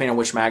 depending on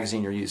which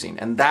magazine you're using.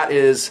 And that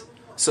is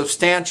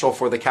substantial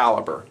for the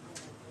caliber.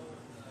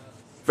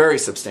 Very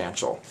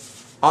substantial.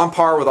 On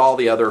par with all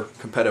the other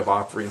competitive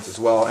offerings as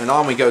well. And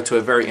on we go to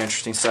a very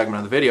interesting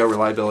segment of the video,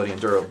 reliability and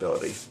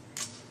durability.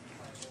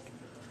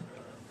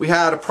 We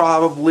had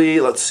probably,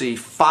 let's see,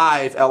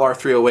 5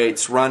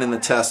 LR308s run in the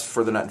test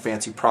for the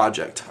Nutnfancy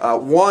project.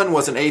 One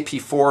was an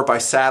AP4 by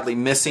sadly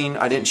missing.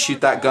 I didn't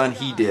shoot that gun,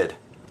 he did.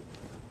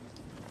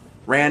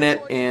 Ran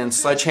it in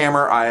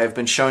Sledgehammer. I have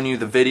been showing you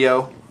the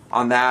video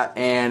on that,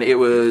 and it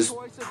was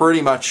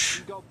pretty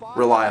much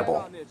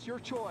reliable.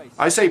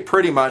 I say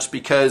pretty much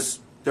because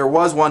there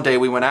was one day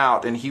we went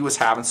out and he was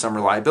having some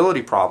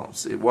reliability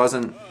problems. It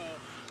wasn't,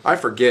 I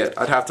forget,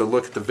 I'd have to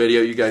look at the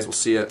video, you guys will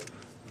see it.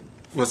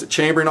 Was it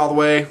chambering all the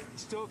way?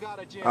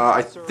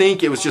 I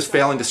think it was just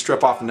failing to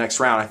strip off the next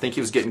round. I think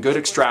he was getting good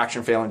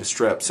extraction, failing to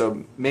strip,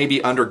 so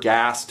maybe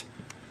under-gassed.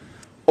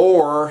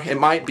 Or it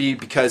might be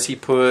because he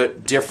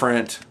put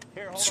different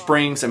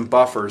springs and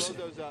buffers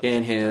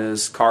in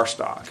his car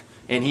stock.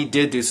 And he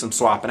did do some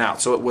swapping out.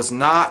 So it was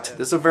not,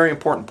 this is a very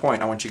important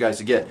point I want you guys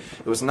to get,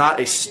 it was not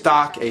a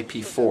stock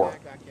AP4.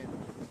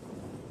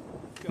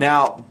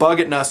 Now,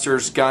 Buggett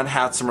Nuster's gun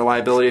had some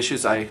reliability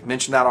issues. I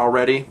mentioned that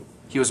already.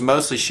 He was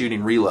mostly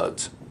shooting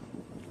reloads.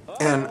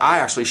 And I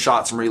actually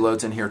shot some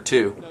reloads in here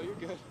too.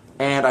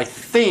 And I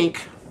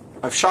think,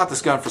 I've shot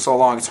this gun for so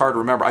long it's hard to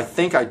remember, I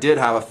think I did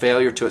have a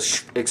failure to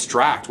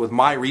extract with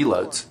my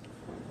reloads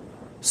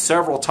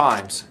several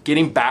times,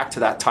 getting back to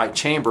that tight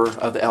chamber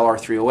of the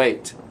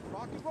LR308.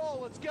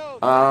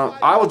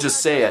 I will just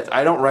say it,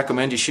 I don't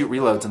recommend you shoot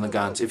reloads in the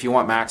guns if you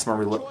want maximum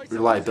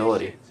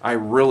reliability. I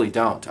really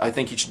don't. I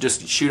think you should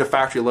just shoot a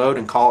factory load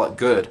and call it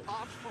good.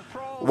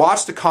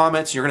 Watch the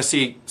comments, you're going to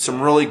see some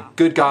really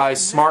good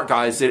guys, smart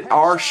guys that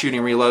are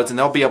shooting reloads, and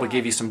they'll be able to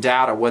give you some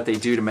data what they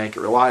do to make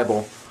it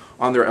reliable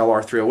on their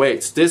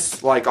LR308s.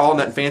 This, like all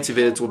Nutnfancy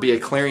vids, will be a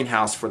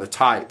clearinghouse for the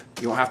type.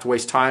 You won't have to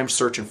waste time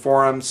searching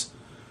forums.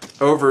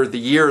 Over the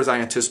years, I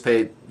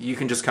anticipate you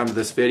can just come to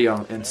this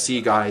video and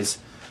see guys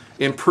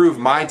improve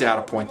my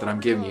data point that I'm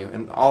giving you,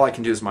 and all I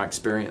can do is my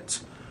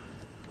experience.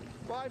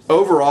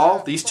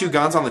 Overall, these two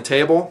guns on the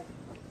table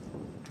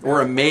were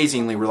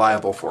amazingly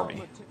reliable for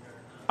me.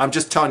 I'm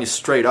just telling you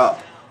straight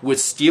up. With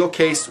steel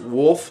case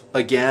Wolf,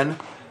 again,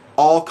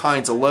 all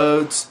kinds of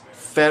loads,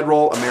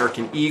 Federal,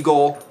 American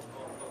Eagle,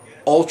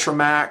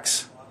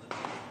 Ultramax,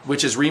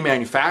 which is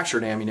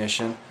remanufactured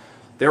ammunition,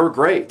 they were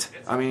great.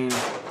 I mean,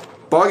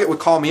 Buggett would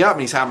call me up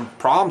and he's having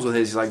problems with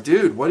his. He's like,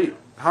 dude,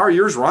 how are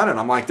yours running?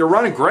 I'm like, they're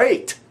running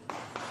great.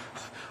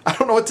 I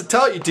don't know what to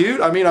tell you, dude.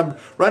 I mean, I'm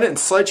running it in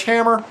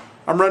Sledgehammer.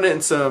 I'm running it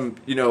in some,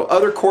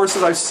 other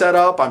courses I've set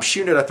up. I'm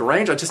shooting it at the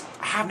range. I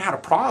haven't had a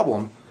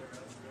problem.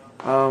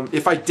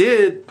 If I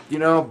did, you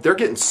know, they're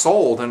getting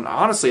sold, and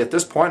honestly, at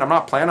this point, I'm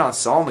not planning on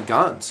selling the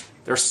guns.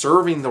 They're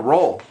serving the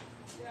role.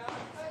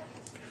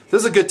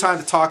 This is a good time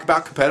to talk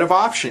about competitive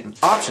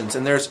options,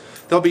 and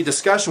there'll be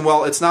discussion.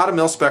 Well, it's not a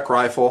mil-spec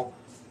rifle.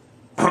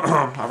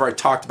 I've already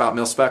talked about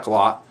mil-spec a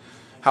lot,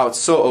 how it's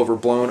so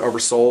overblown,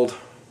 oversold.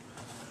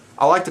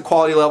 I like the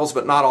quality levels,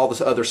 but not all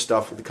this other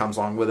stuff that comes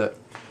along with it.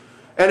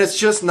 And it's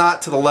just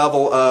not to the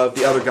level of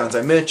the other guns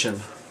I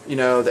mentioned. You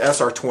know, the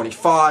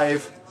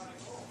SR25,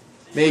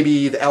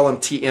 maybe the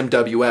LMT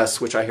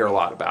MWS, which I hear a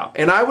lot about.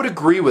 And I would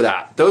agree with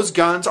that. Those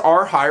guns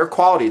are higher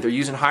quality. They're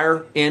using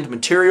higher end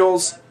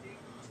materials.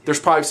 There's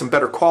probably some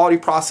better quality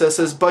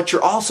processes, but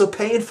you're also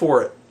paying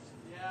for it.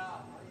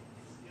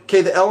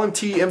 Okay, the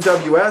LMT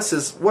MWS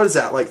is, what is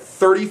that, like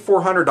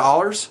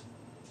 $3,400?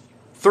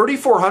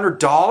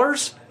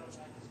 $3,400?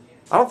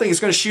 I don't think it's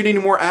going to shoot any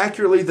more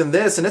accurately than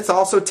this, and it's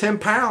also 10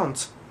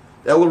 pounds.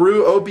 The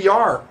LaRue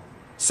OBR,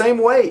 same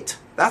weight.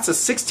 That's a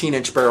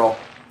 16-inch barrel,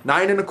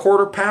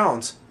 9¼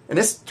 pounds, and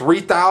it's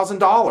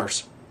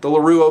 $3,000. The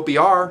LaRue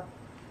OBR,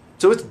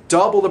 so it's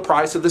double the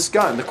price of this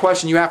gun. The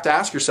question you have to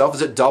ask yourself,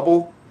 is it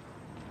double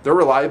the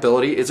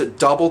reliability? Is it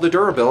double the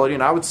durability?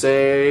 And I would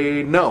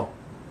say no,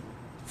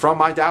 from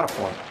my data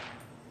point.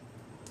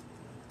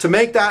 To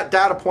make that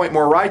data point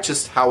more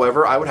righteous,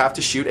 however, I would have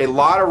to shoot a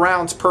lot of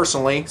rounds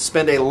personally,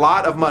 spend a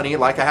lot of money,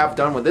 like I have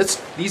done with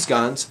these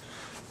guns,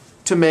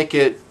 to make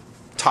it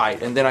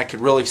tight, and then I could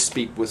really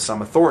speak with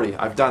some authority.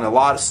 I've done a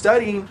lot of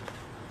studying,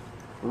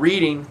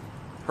 reading,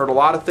 heard a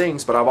lot of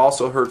things, but I've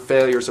also heard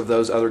failures of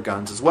those other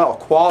guns as well,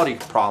 quality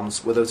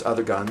problems with those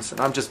other guns, and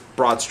I'm just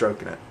broad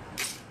stroking it.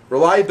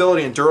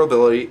 Reliability and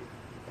durability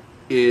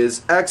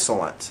is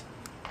excellent.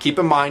 Keep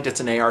in mind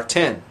it's an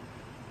AR-10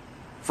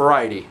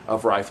 variety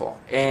of rifle,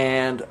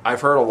 and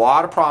I've heard a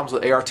lot of problems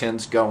with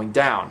AR-10s going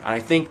down, and I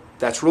think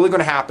that's really going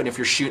to happen if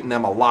you're shooting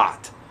them a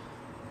lot.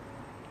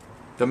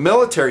 The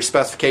military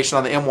specification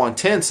on the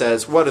M110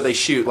 says, what do they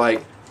shoot,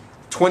 like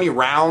 20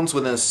 rounds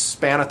within a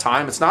span of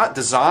time? It's not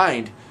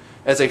designed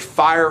as a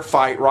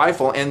firefight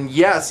rifle, and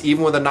yes,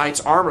 even with the Knight's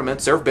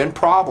armaments, there have been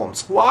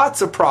problems,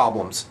 lots of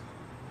problems,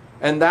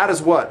 and that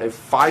is what, a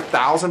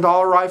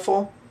 $5,000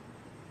 rifle?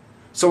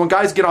 So when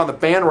guys get on the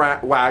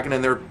bandwagon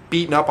and they're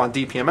beating up on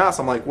DPMS,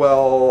 I'm like,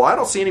 well, I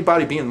don't see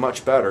anybody being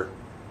much better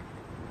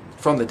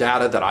from the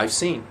data that I've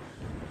seen.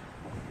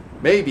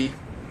 Maybe,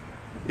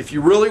 if you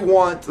really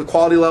want the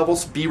quality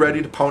levels, be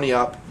ready to pony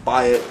up,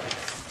 buy it.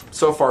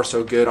 So far,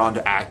 so good on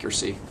to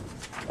accuracy.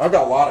 I've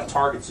got a lot of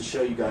targets to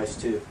show you guys,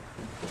 too.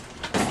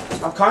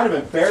 I'm kind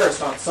of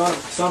embarrassed on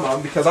some of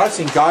them because I've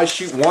seen guys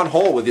shoot one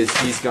hole with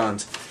these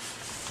guns.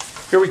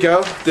 Here we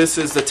go. This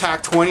is the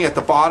TAC-20 at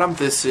the bottom.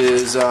 This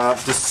is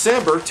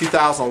December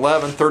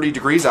 2011, 30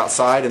 degrees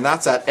outside, and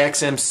that's that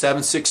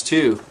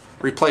XM762,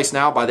 replaced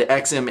now by the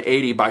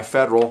XM80 by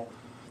Federal.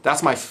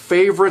 That's my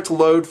favorite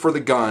load for the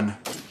gun.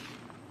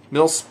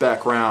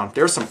 Mil-spec round.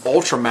 There's some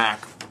Ultramax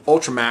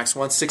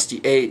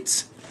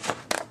 168s.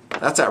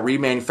 That's that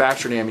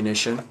remanufactured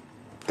ammunition.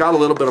 Got a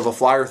little bit of a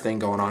flyer thing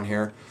going on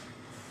here.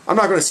 I'm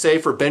not going to say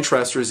for bench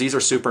resters these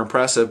are super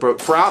impressive,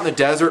 but for out in the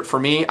desert, for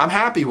me, I'm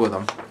happy with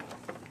them.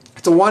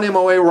 It's a 1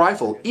 MOA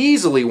rifle,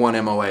 easily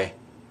 1 MOA.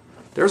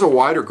 There's a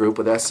wider group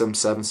with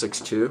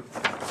SM762.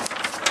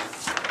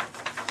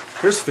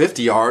 Here's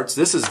 50 yards.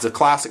 This is the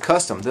classic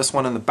custom. This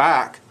one in the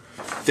back,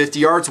 50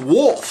 yards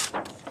Wolf.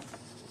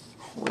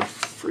 Holy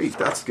freak,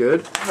 that's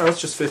good. No,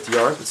 it's just 50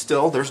 yards, but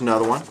still, there's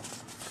another one.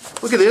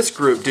 Look at this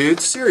group, dude.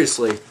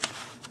 Seriously.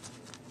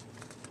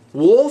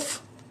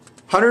 Wolf,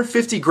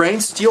 150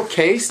 grain steel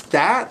case.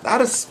 That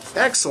is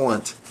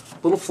excellent.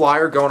 Little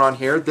flyer going on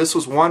here. This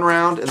was one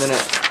round, and then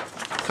it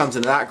comes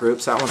into that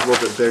group, so that one's a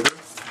little bit bigger.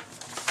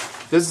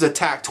 This is a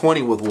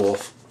TAC-20 with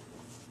Wolf.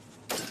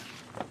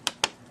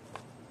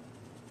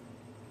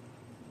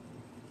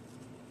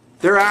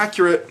 They're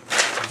accurate,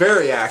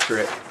 very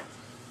accurate.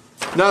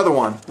 Another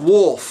one,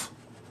 Wolf.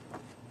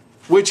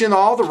 Which in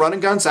all the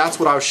running guns, that's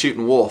what I was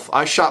shooting, Wolf.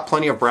 I shot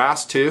plenty of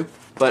brass too,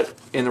 but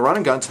in the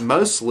running guns,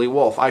 mostly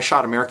Wolf. I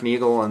shot American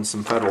Eagle and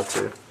some Federal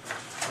too.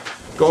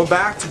 Going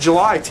back to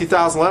July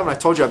 2011, I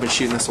told you I've been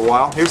shooting this a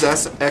while. Here's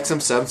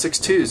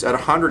XM762s at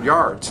 100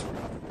 yards.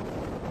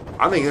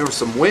 I think there was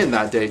some wind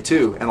that day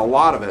too, and a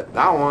lot of it.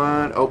 That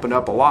one opened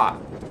up a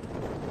lot.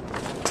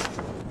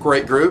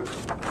 Great group.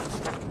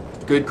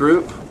 Good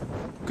group.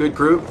 Good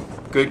group.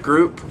 Good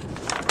group.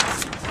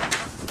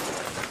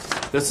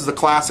 This is a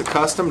classic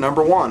custom,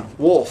 #1,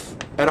 Wolf,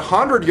 at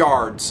 100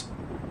 yards.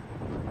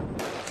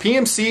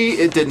 PMC,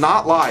 it did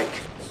not like.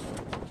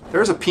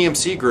 There's a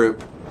PMC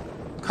group.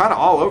 Kind of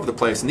all over the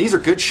place, and these are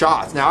good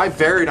shots. Now I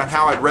varied on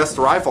how I'd rest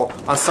the rifle.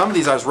 On some of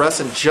these I was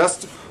resting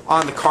just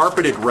on the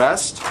carpeted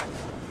rest,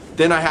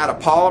 then I had a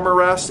polymer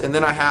rest, and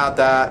then I had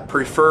that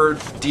preferred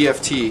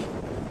DFT,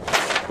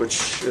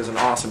 which is an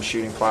awesome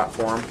shooting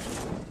platform.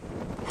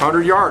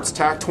 100 yards,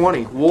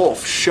 TAC-20,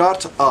 Wolf,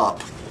 shut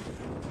up.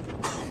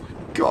 Oh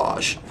my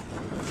gosh.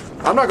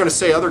 I'm not going to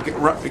say other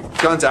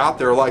guns out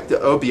there like the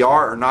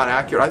OBR are not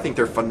accurate. I think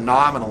they're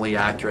phenomenally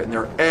accurate, and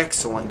they're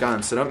excellent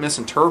guns, so don't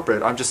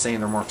misinterpret. I'm just saying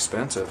they're more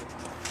expensive.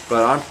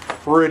 but I'm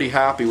pretty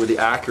happy with the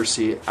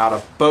accuracy out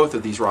of both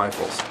of these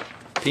rifles.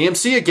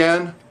 PMC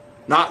again,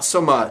 not so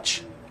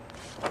much.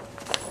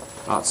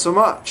 Not so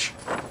much.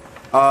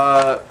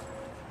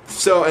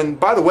 So, and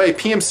by the way,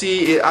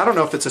 PMC, I don't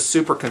know if it's a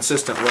super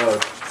consistent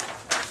load.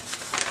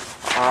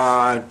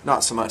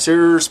 Not so much.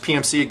 Here's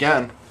PMC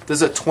again.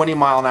 This is a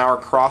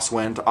 20-mile-an-hour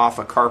crosswind off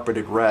a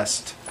carpeted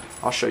rest.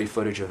 I'll show you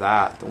footage of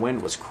that. The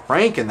wind was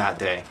cranking that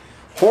day.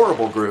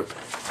 Horrible group.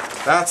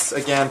 That's,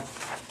 again,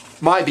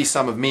 might be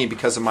some of me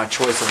because of my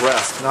choice of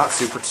rest. Not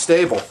super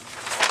stable.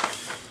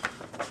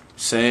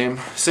 Same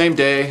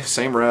day,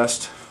 same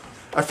rest.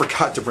 I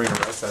forgot to bring a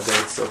rest that day.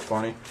 It's so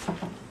funny.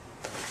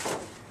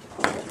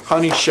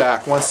 Honey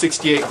Shack,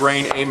 168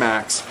 grain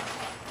AMAX.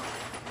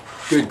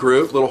 Good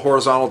group, little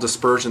horizontal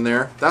dispersion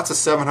there. That's a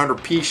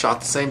 700p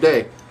shot the same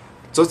day.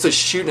 So it's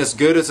shooting as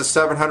good as a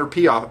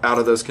 700p out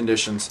of those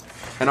conditions.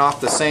 And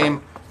off the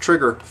same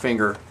trigger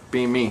finger,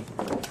 being me.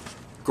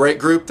 Great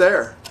group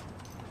there.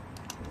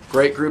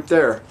 Great group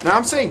there. Now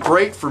I'm saying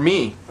great for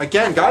me.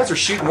 Again, guys are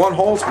shooting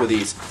 1-holes with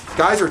these.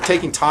 Guys are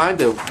taking time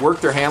to work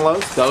their hand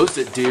loads, those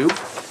that do.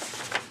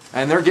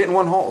 And they're getting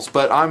 1-holes.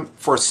 But I'm,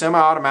 for a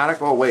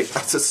semi-automatic, oh wait,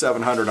 that's a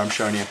 700 I'm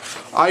showing you.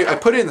 I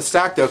put it in the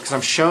stack though because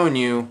I'm showing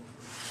you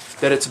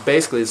that it's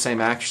basically the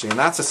same accuracy. And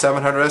that's a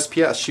 700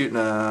 SPS shooting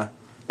a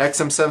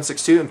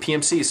XM762 and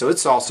PMC, so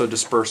it's also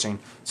dispersing.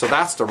 So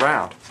that's the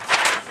round.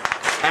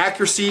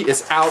 Accuracy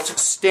is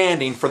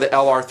outstanding for the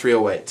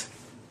LR308.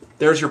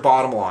 There's your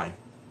bottom line.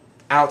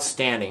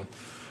 Outstanding.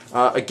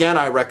 Again,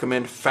 I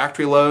recommend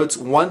factory loads.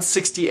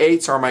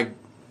 168s are my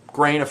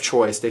grain of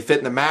choice. They fit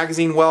in the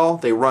magazine well,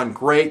 they run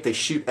great, they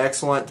shoot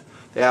excellent,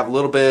 they have a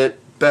little bit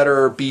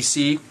better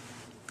BC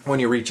when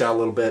you reach out a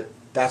little bit.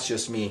 That's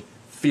just me.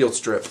 Field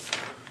strip.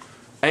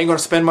 I ain't going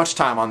to spend much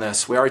time on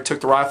this. We already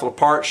took the rifle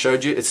apart,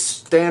 showed you. It's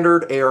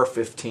standard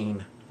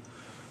AR-15.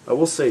 I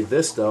will say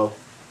this though.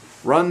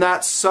 Run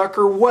that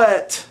sucker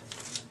wet.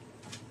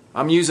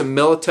 I'm using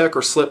Militech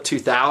or Slip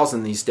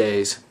 2000 these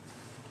days.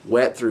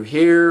 Wet through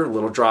here,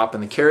 little drop in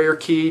the carrier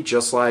key,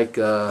 just like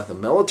the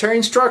military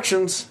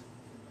instructions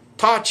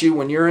taught you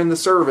when you're in the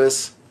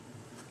service.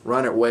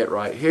 Run it wet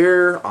right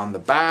here on the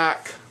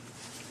back.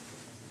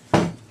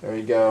 There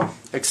you go.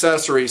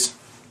 Accessories.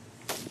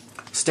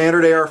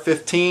 Standard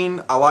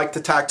AR-15. I like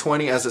the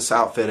TAC-20 as it's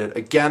outfitted.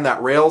 Again,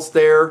 that rail's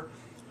there.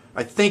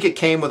 I think it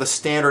came with a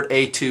standard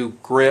A2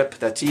 grip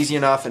that's easy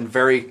enough and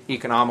very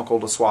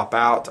economical to swap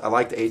out. I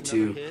like the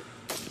A2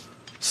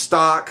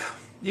 stock.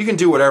 You can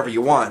do whatever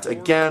you want.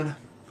 Again,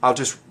 I'll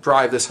just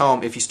drive this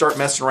home. If you start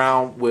messing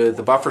around with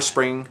the buffer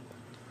spring,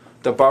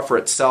 the buffer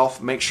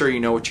itself, make sure you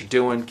know what you're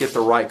doing. Get the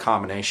right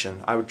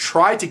combination. I would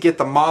try to get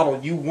the model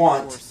you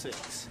want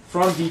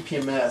from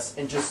DPMS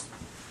and just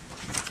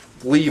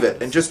leave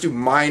it and just do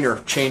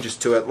minor changes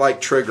to it, like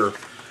trigger.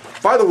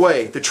 By the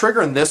way, the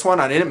trigger in this one,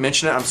 I didn't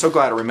mention it, I'm so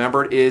glad I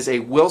remembered, is a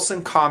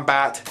Wilson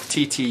Combat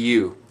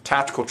TTU,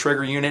 Tactical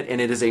Trigger Unit, and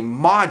it is a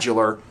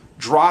modular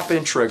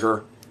drop-in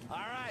trigger.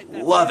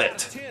 Love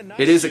it.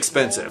 It is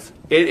expensive.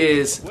 It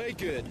is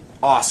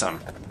awesome.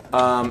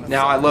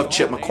 Now I love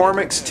Chip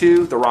McCormick's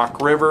too. The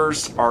Rock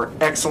Rivers are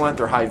excellent.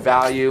 They're high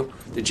value.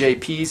 The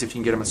JPs, if you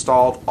can get them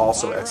installed,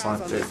 also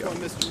excellent. There you go.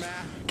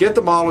 Get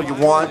the model you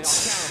want.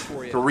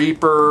 The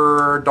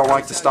Reaper, don't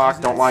like the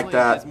stock, don't like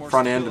that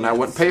front end, and I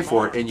wouldn't pay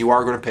for it, and you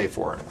are going to pay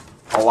for it.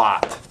 A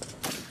lot.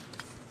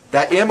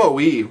 That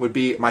MOE would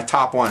be my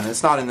top one.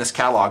 It's not in this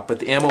catalog, but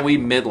the MOE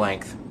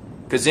mid-length.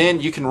 Because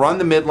then you can run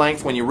the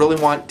mid-length when you really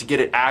want to get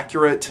it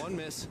accurate.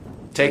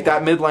 Take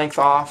that mid-length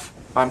off.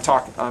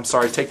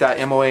 Take that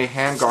MOE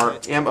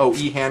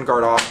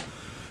handguard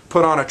off.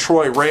 Put on a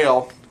Troy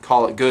rail,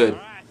 call it good.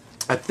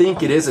 I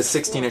think it is a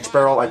 16-inch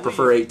barrel. I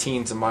prefer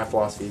 18s in my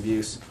philosophy of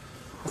use.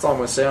 That's all I'm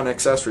going to say on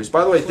accessories.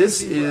 By the way,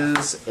 this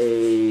is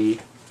a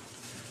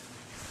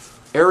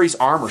Ares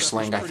armor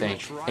sling, I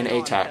think, in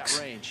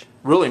ATACs.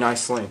 Really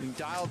nice sling.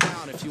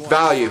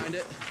 Value.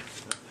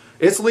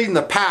 It's leading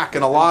the pack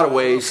in a lot of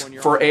ways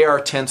for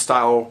AR-10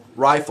 style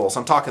rifles.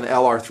 I'm talking the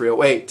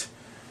LR308.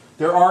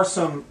 There are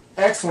some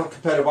excellent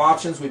competitive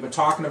options. We've been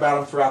talking about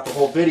them throughout the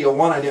whole video.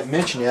 One I didn't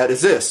mention yet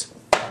is this.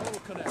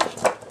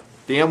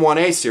 The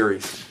M1A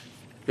series.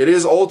 It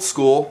is old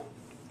school.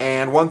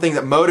 And one thing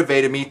that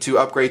motivated me to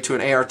upgrade to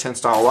an AR-10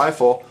 style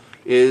rifle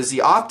is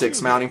the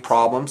optics mounting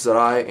problems that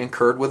I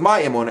incurred with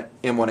my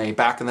M1A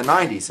back in the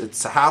 90s.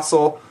 It's a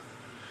hassle,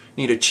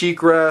 need a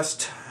cheek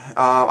rest.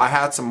 I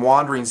had some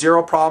wandering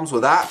zero problems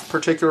with that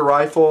particular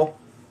rifle.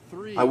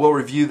 I will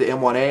review the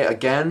M1A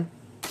again.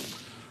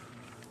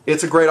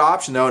 It's a great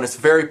option though, and it's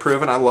very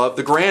proven. I love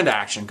the Grand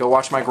action. Go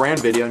watch my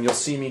Grand video and you'll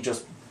see me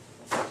just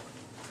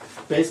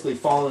basically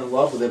falling in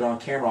love with it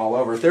on camera all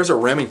over. There's a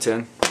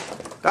Remington.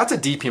 That's a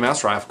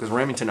DPMS rifle because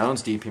Remington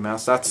owns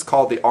DPMS. That's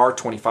called the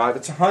R25.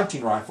 It's a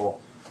hunting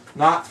rifle.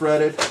 Not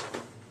threaded.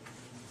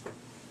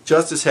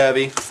 Just as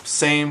heavy.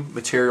 Same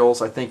materials.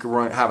 I think we're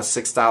going to have a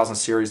 6000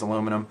 series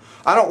aluminum.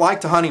 I don't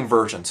like the hunting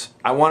versions.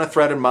 I want a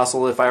threaded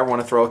muzzle if I ever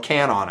want to throw a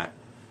can on it.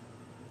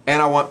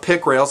 And I want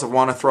pick rails if I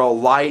want to throw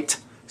light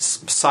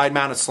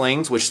side-mounted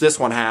slings, which this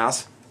one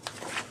has.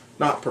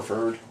 Not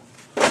preferred.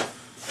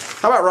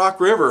 How about Rock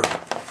River?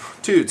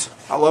 Dudes,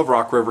 I love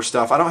Rock River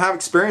stuff. I don't have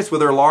experience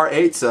with their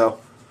LAR-8, so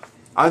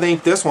I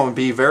think this one would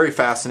be very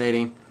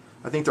fascinating.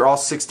 I think they're all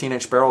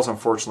 16-inch barrels,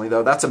 unfortunately,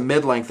 though. That's a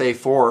mid-length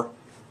A4.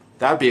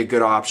 That'd be a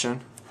good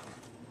option.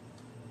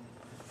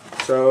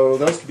 So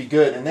those could be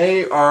good. And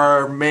they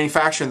are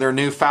manufacturing their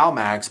new foul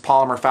mags,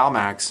 polymer foul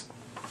mags.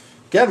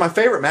 Again, my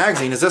favorite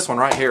magazine is this one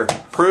right here.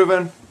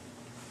 Proven.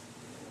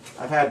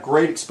 I've had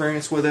great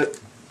experience with it.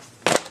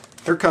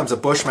 Here comes a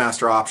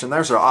Bushmaster option.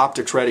 There's our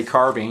optics ready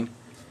carbine.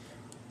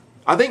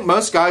 I think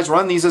most guys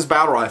run these as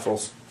battle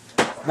rifles,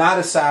 not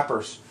as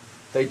sappers.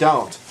 They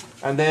don't.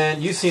 And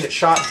then you've seen it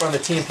shot in front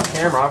of the TMP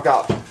camera. I've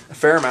got a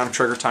fair amount of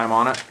trigger time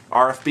on it.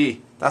 RFB.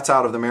 That's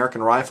out of the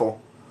American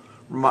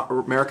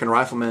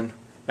Rifleman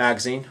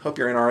magazine. Hope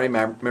your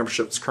NRA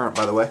membership is current,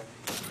 by the way.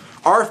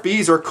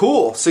 RFBs are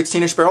cool.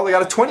 16-inch barrel. They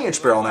got a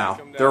 20-inch barrel now.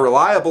 They're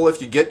reliable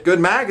if you get good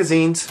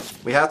magazines.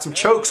 We had some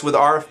chokes with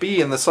RFB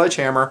in the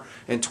Sledgehammer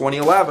in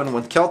 2011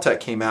 when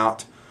Kel-Tec came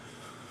out.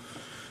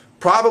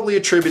 Probably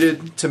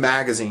attributed to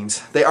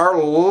magazines. They are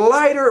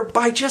lighter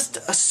by just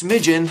a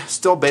smidgen,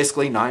 still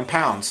basically 9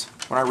 pounds.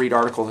 When I read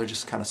articles, they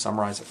just kind of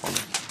summarize it for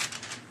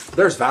me.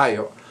 There's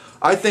value.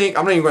 I think,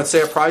 I'm not even going to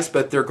say a price,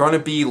 but they're going to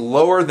be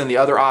lower than the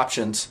other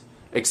options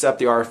except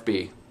the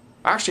RFB.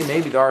 Actually,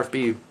 maybe the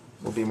RFB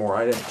will be more.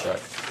 I didn't check.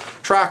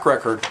 Track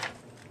record.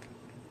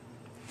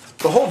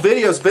 The whole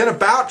video has been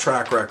about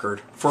track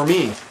record for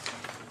me.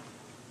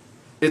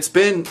 It's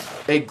been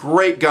a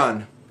great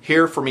gun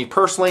here for me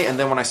personally, and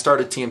then when I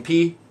started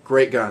TMP,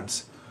 great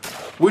guns.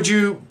 Would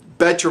you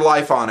bet your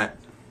life on it?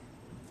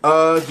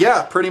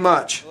 Yeah, pretty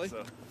much.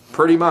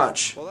 Pretty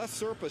much.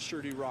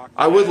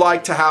 I would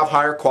like to have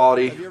higher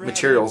quality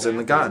materials in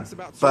the gun,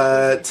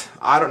 but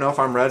I don't know if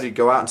I'm ready to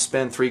go out and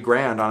spend $3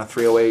 grand on a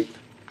 308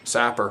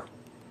 sapper.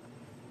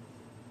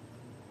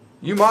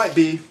 You might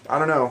be. I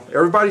don't know.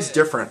 Everybody's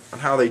different on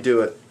how they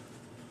do it.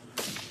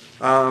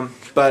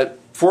 But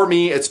for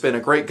me, it's been a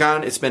great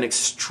gun. It's been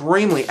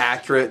extremely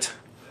accurate.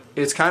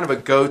 It's kind of a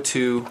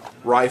go-to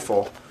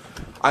rifle.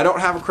 I don't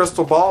have a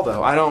crystal ball,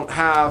 though. I don't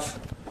have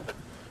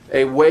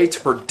a way to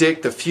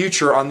predict the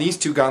future on these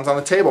two guns on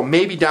the table.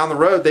 Maybe down the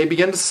road they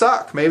begin to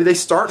suck. Maybe they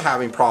start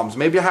having problems.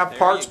 Maybe I have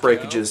parts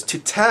breakages. To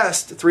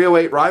test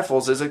 308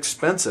 rifles is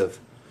expensive.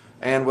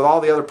 And with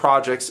all the other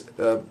projects,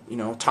 you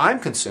know, time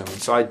consuming.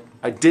 So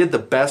I did the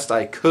best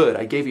I could.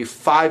 I gave you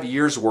 5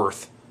 years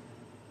worth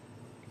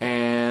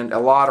and a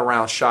lot of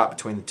rounds shot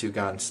between the two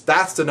guns.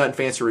 That's the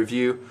Nutnfancy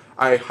review.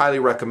 I highly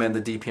recommend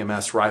the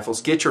DPMS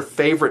rifles. Get your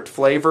favorite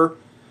flavor,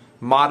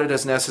 mod it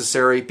as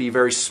necessary, be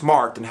very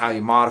smart in how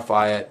you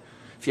modify it.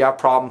 If you have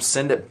problems,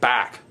 send it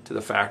back to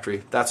the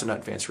factory. That's a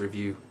Nutnfancy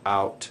review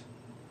out.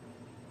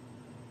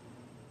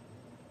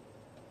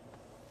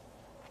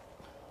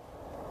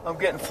 I'm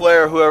getting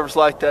flare, whoever's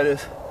like that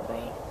is.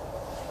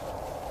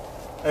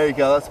 There you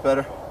go, that's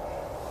better.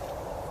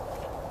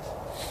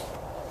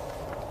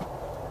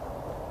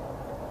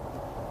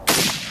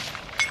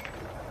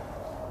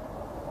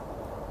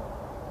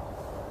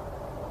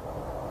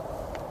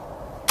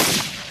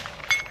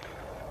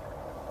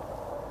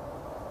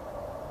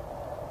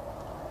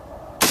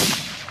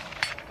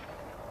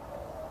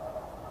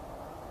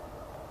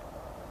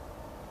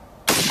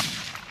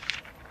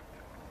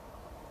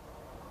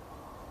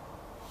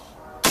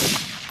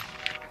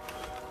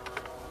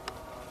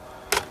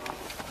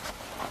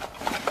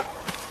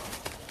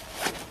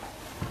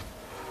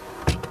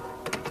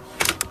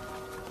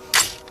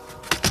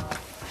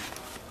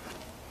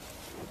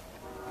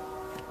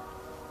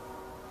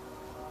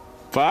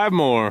 Five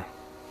more.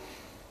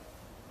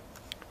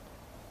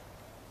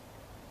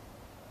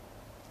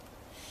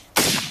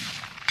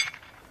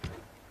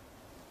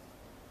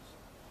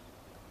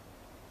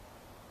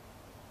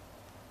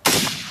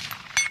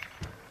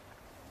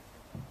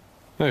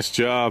 Nice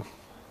job.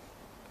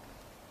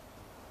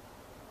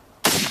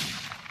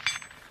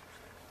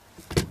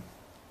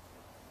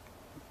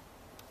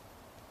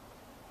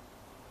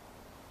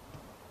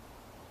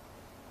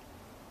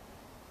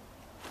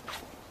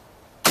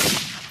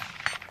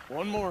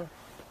 One more.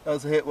 That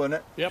was a hit,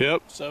 wasn't it?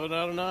 Yep. 7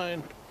 out of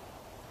 9.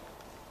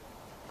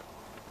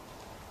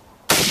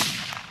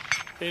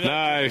 Nice.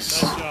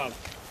 Nice job.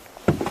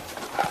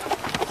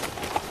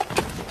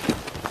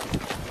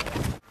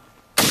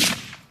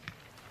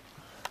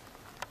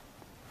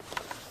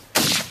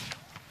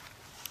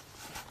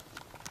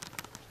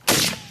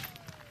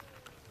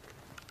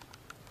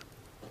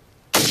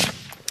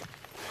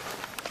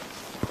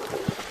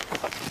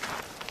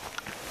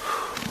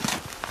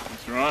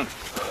 Nice run.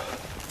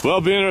 Well,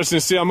 it'll be interesting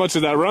to see how much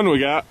of that run we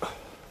got.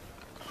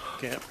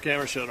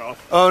 Camera shut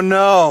off. Oh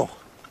no.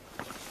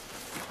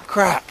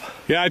 Crap.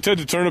 Yeah, I tried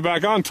to turn it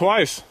back on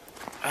twice.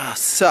 Ah,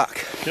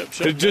 suck.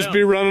 It'd just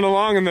be running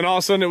along and then all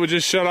of a sudden it would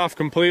just shut off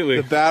completely.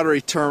 The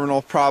battery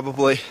terminal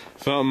probably.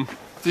 Something.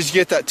 Did you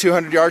get that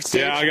 200-yard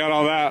stage? Yeah, I got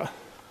all that.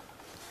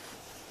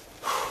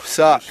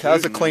 Suck. That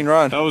was a clean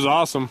run. That was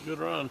awesome. Good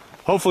run.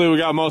 Hopefully we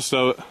got most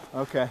of it.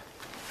 Okay.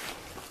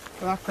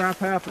 Well, crap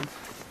happens.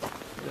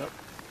 Yep.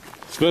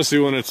 Especially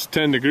when it's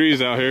 10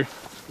 degrees out here.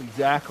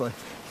 Exactly.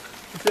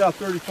 Let's see how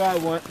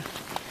 35 went.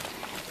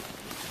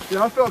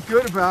 Yeah, I felt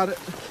good about it.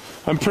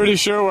 I'm pretty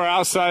sure we're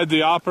outside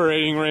the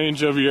operating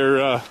range of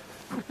your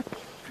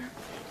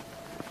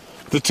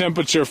the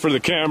temperature for the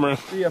camera.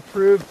 The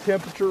approved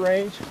temperature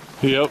range.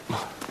 Yep.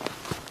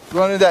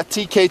 Running that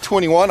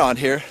TK21 on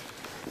here.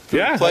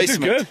 Yeah, that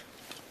did good.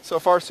 So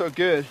far, so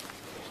good.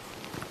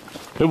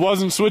 It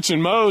wasn't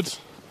switching modes.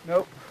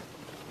 Nope.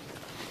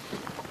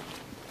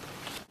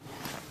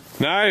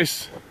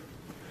 Nice.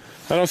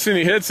 I don't see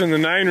any hits in the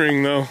 9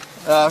 ring though.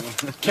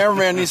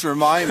 Cameraman needs to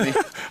remind me.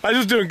 I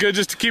was doing good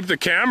just to keep the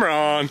camera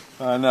on.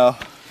 I know.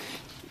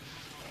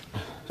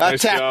 That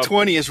Nice TAC job.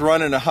 20 is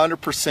running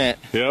 100%.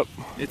 Yep.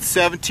 It's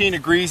 17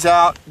 degrees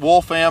out,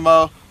 wolf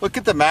ammo. Look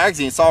at the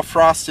magazine, it's all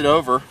frosted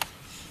over.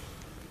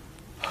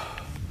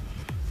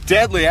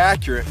 Deadly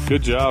accurate.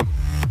 Good job.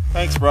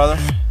 Thanks, brother.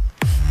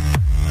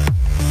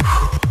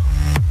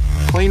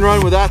 Clean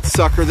run with that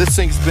sucker. This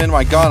thing's been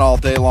my gun all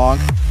day long.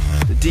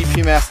 The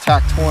DPMS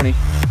TAC 20.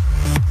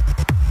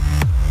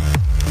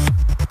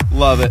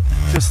 Love it,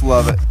 just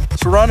love it.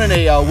 So we're running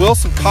a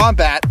Wilson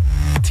Combat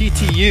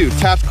TTU,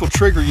 Tactical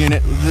Trigger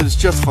Unit, that is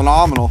just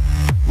phenomenal.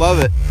 Love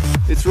it.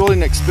 It's really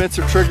an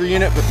expensive trigger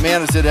unit, but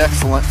man is it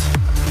excellent.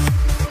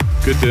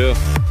 Good deal.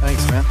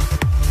 Thanks, man.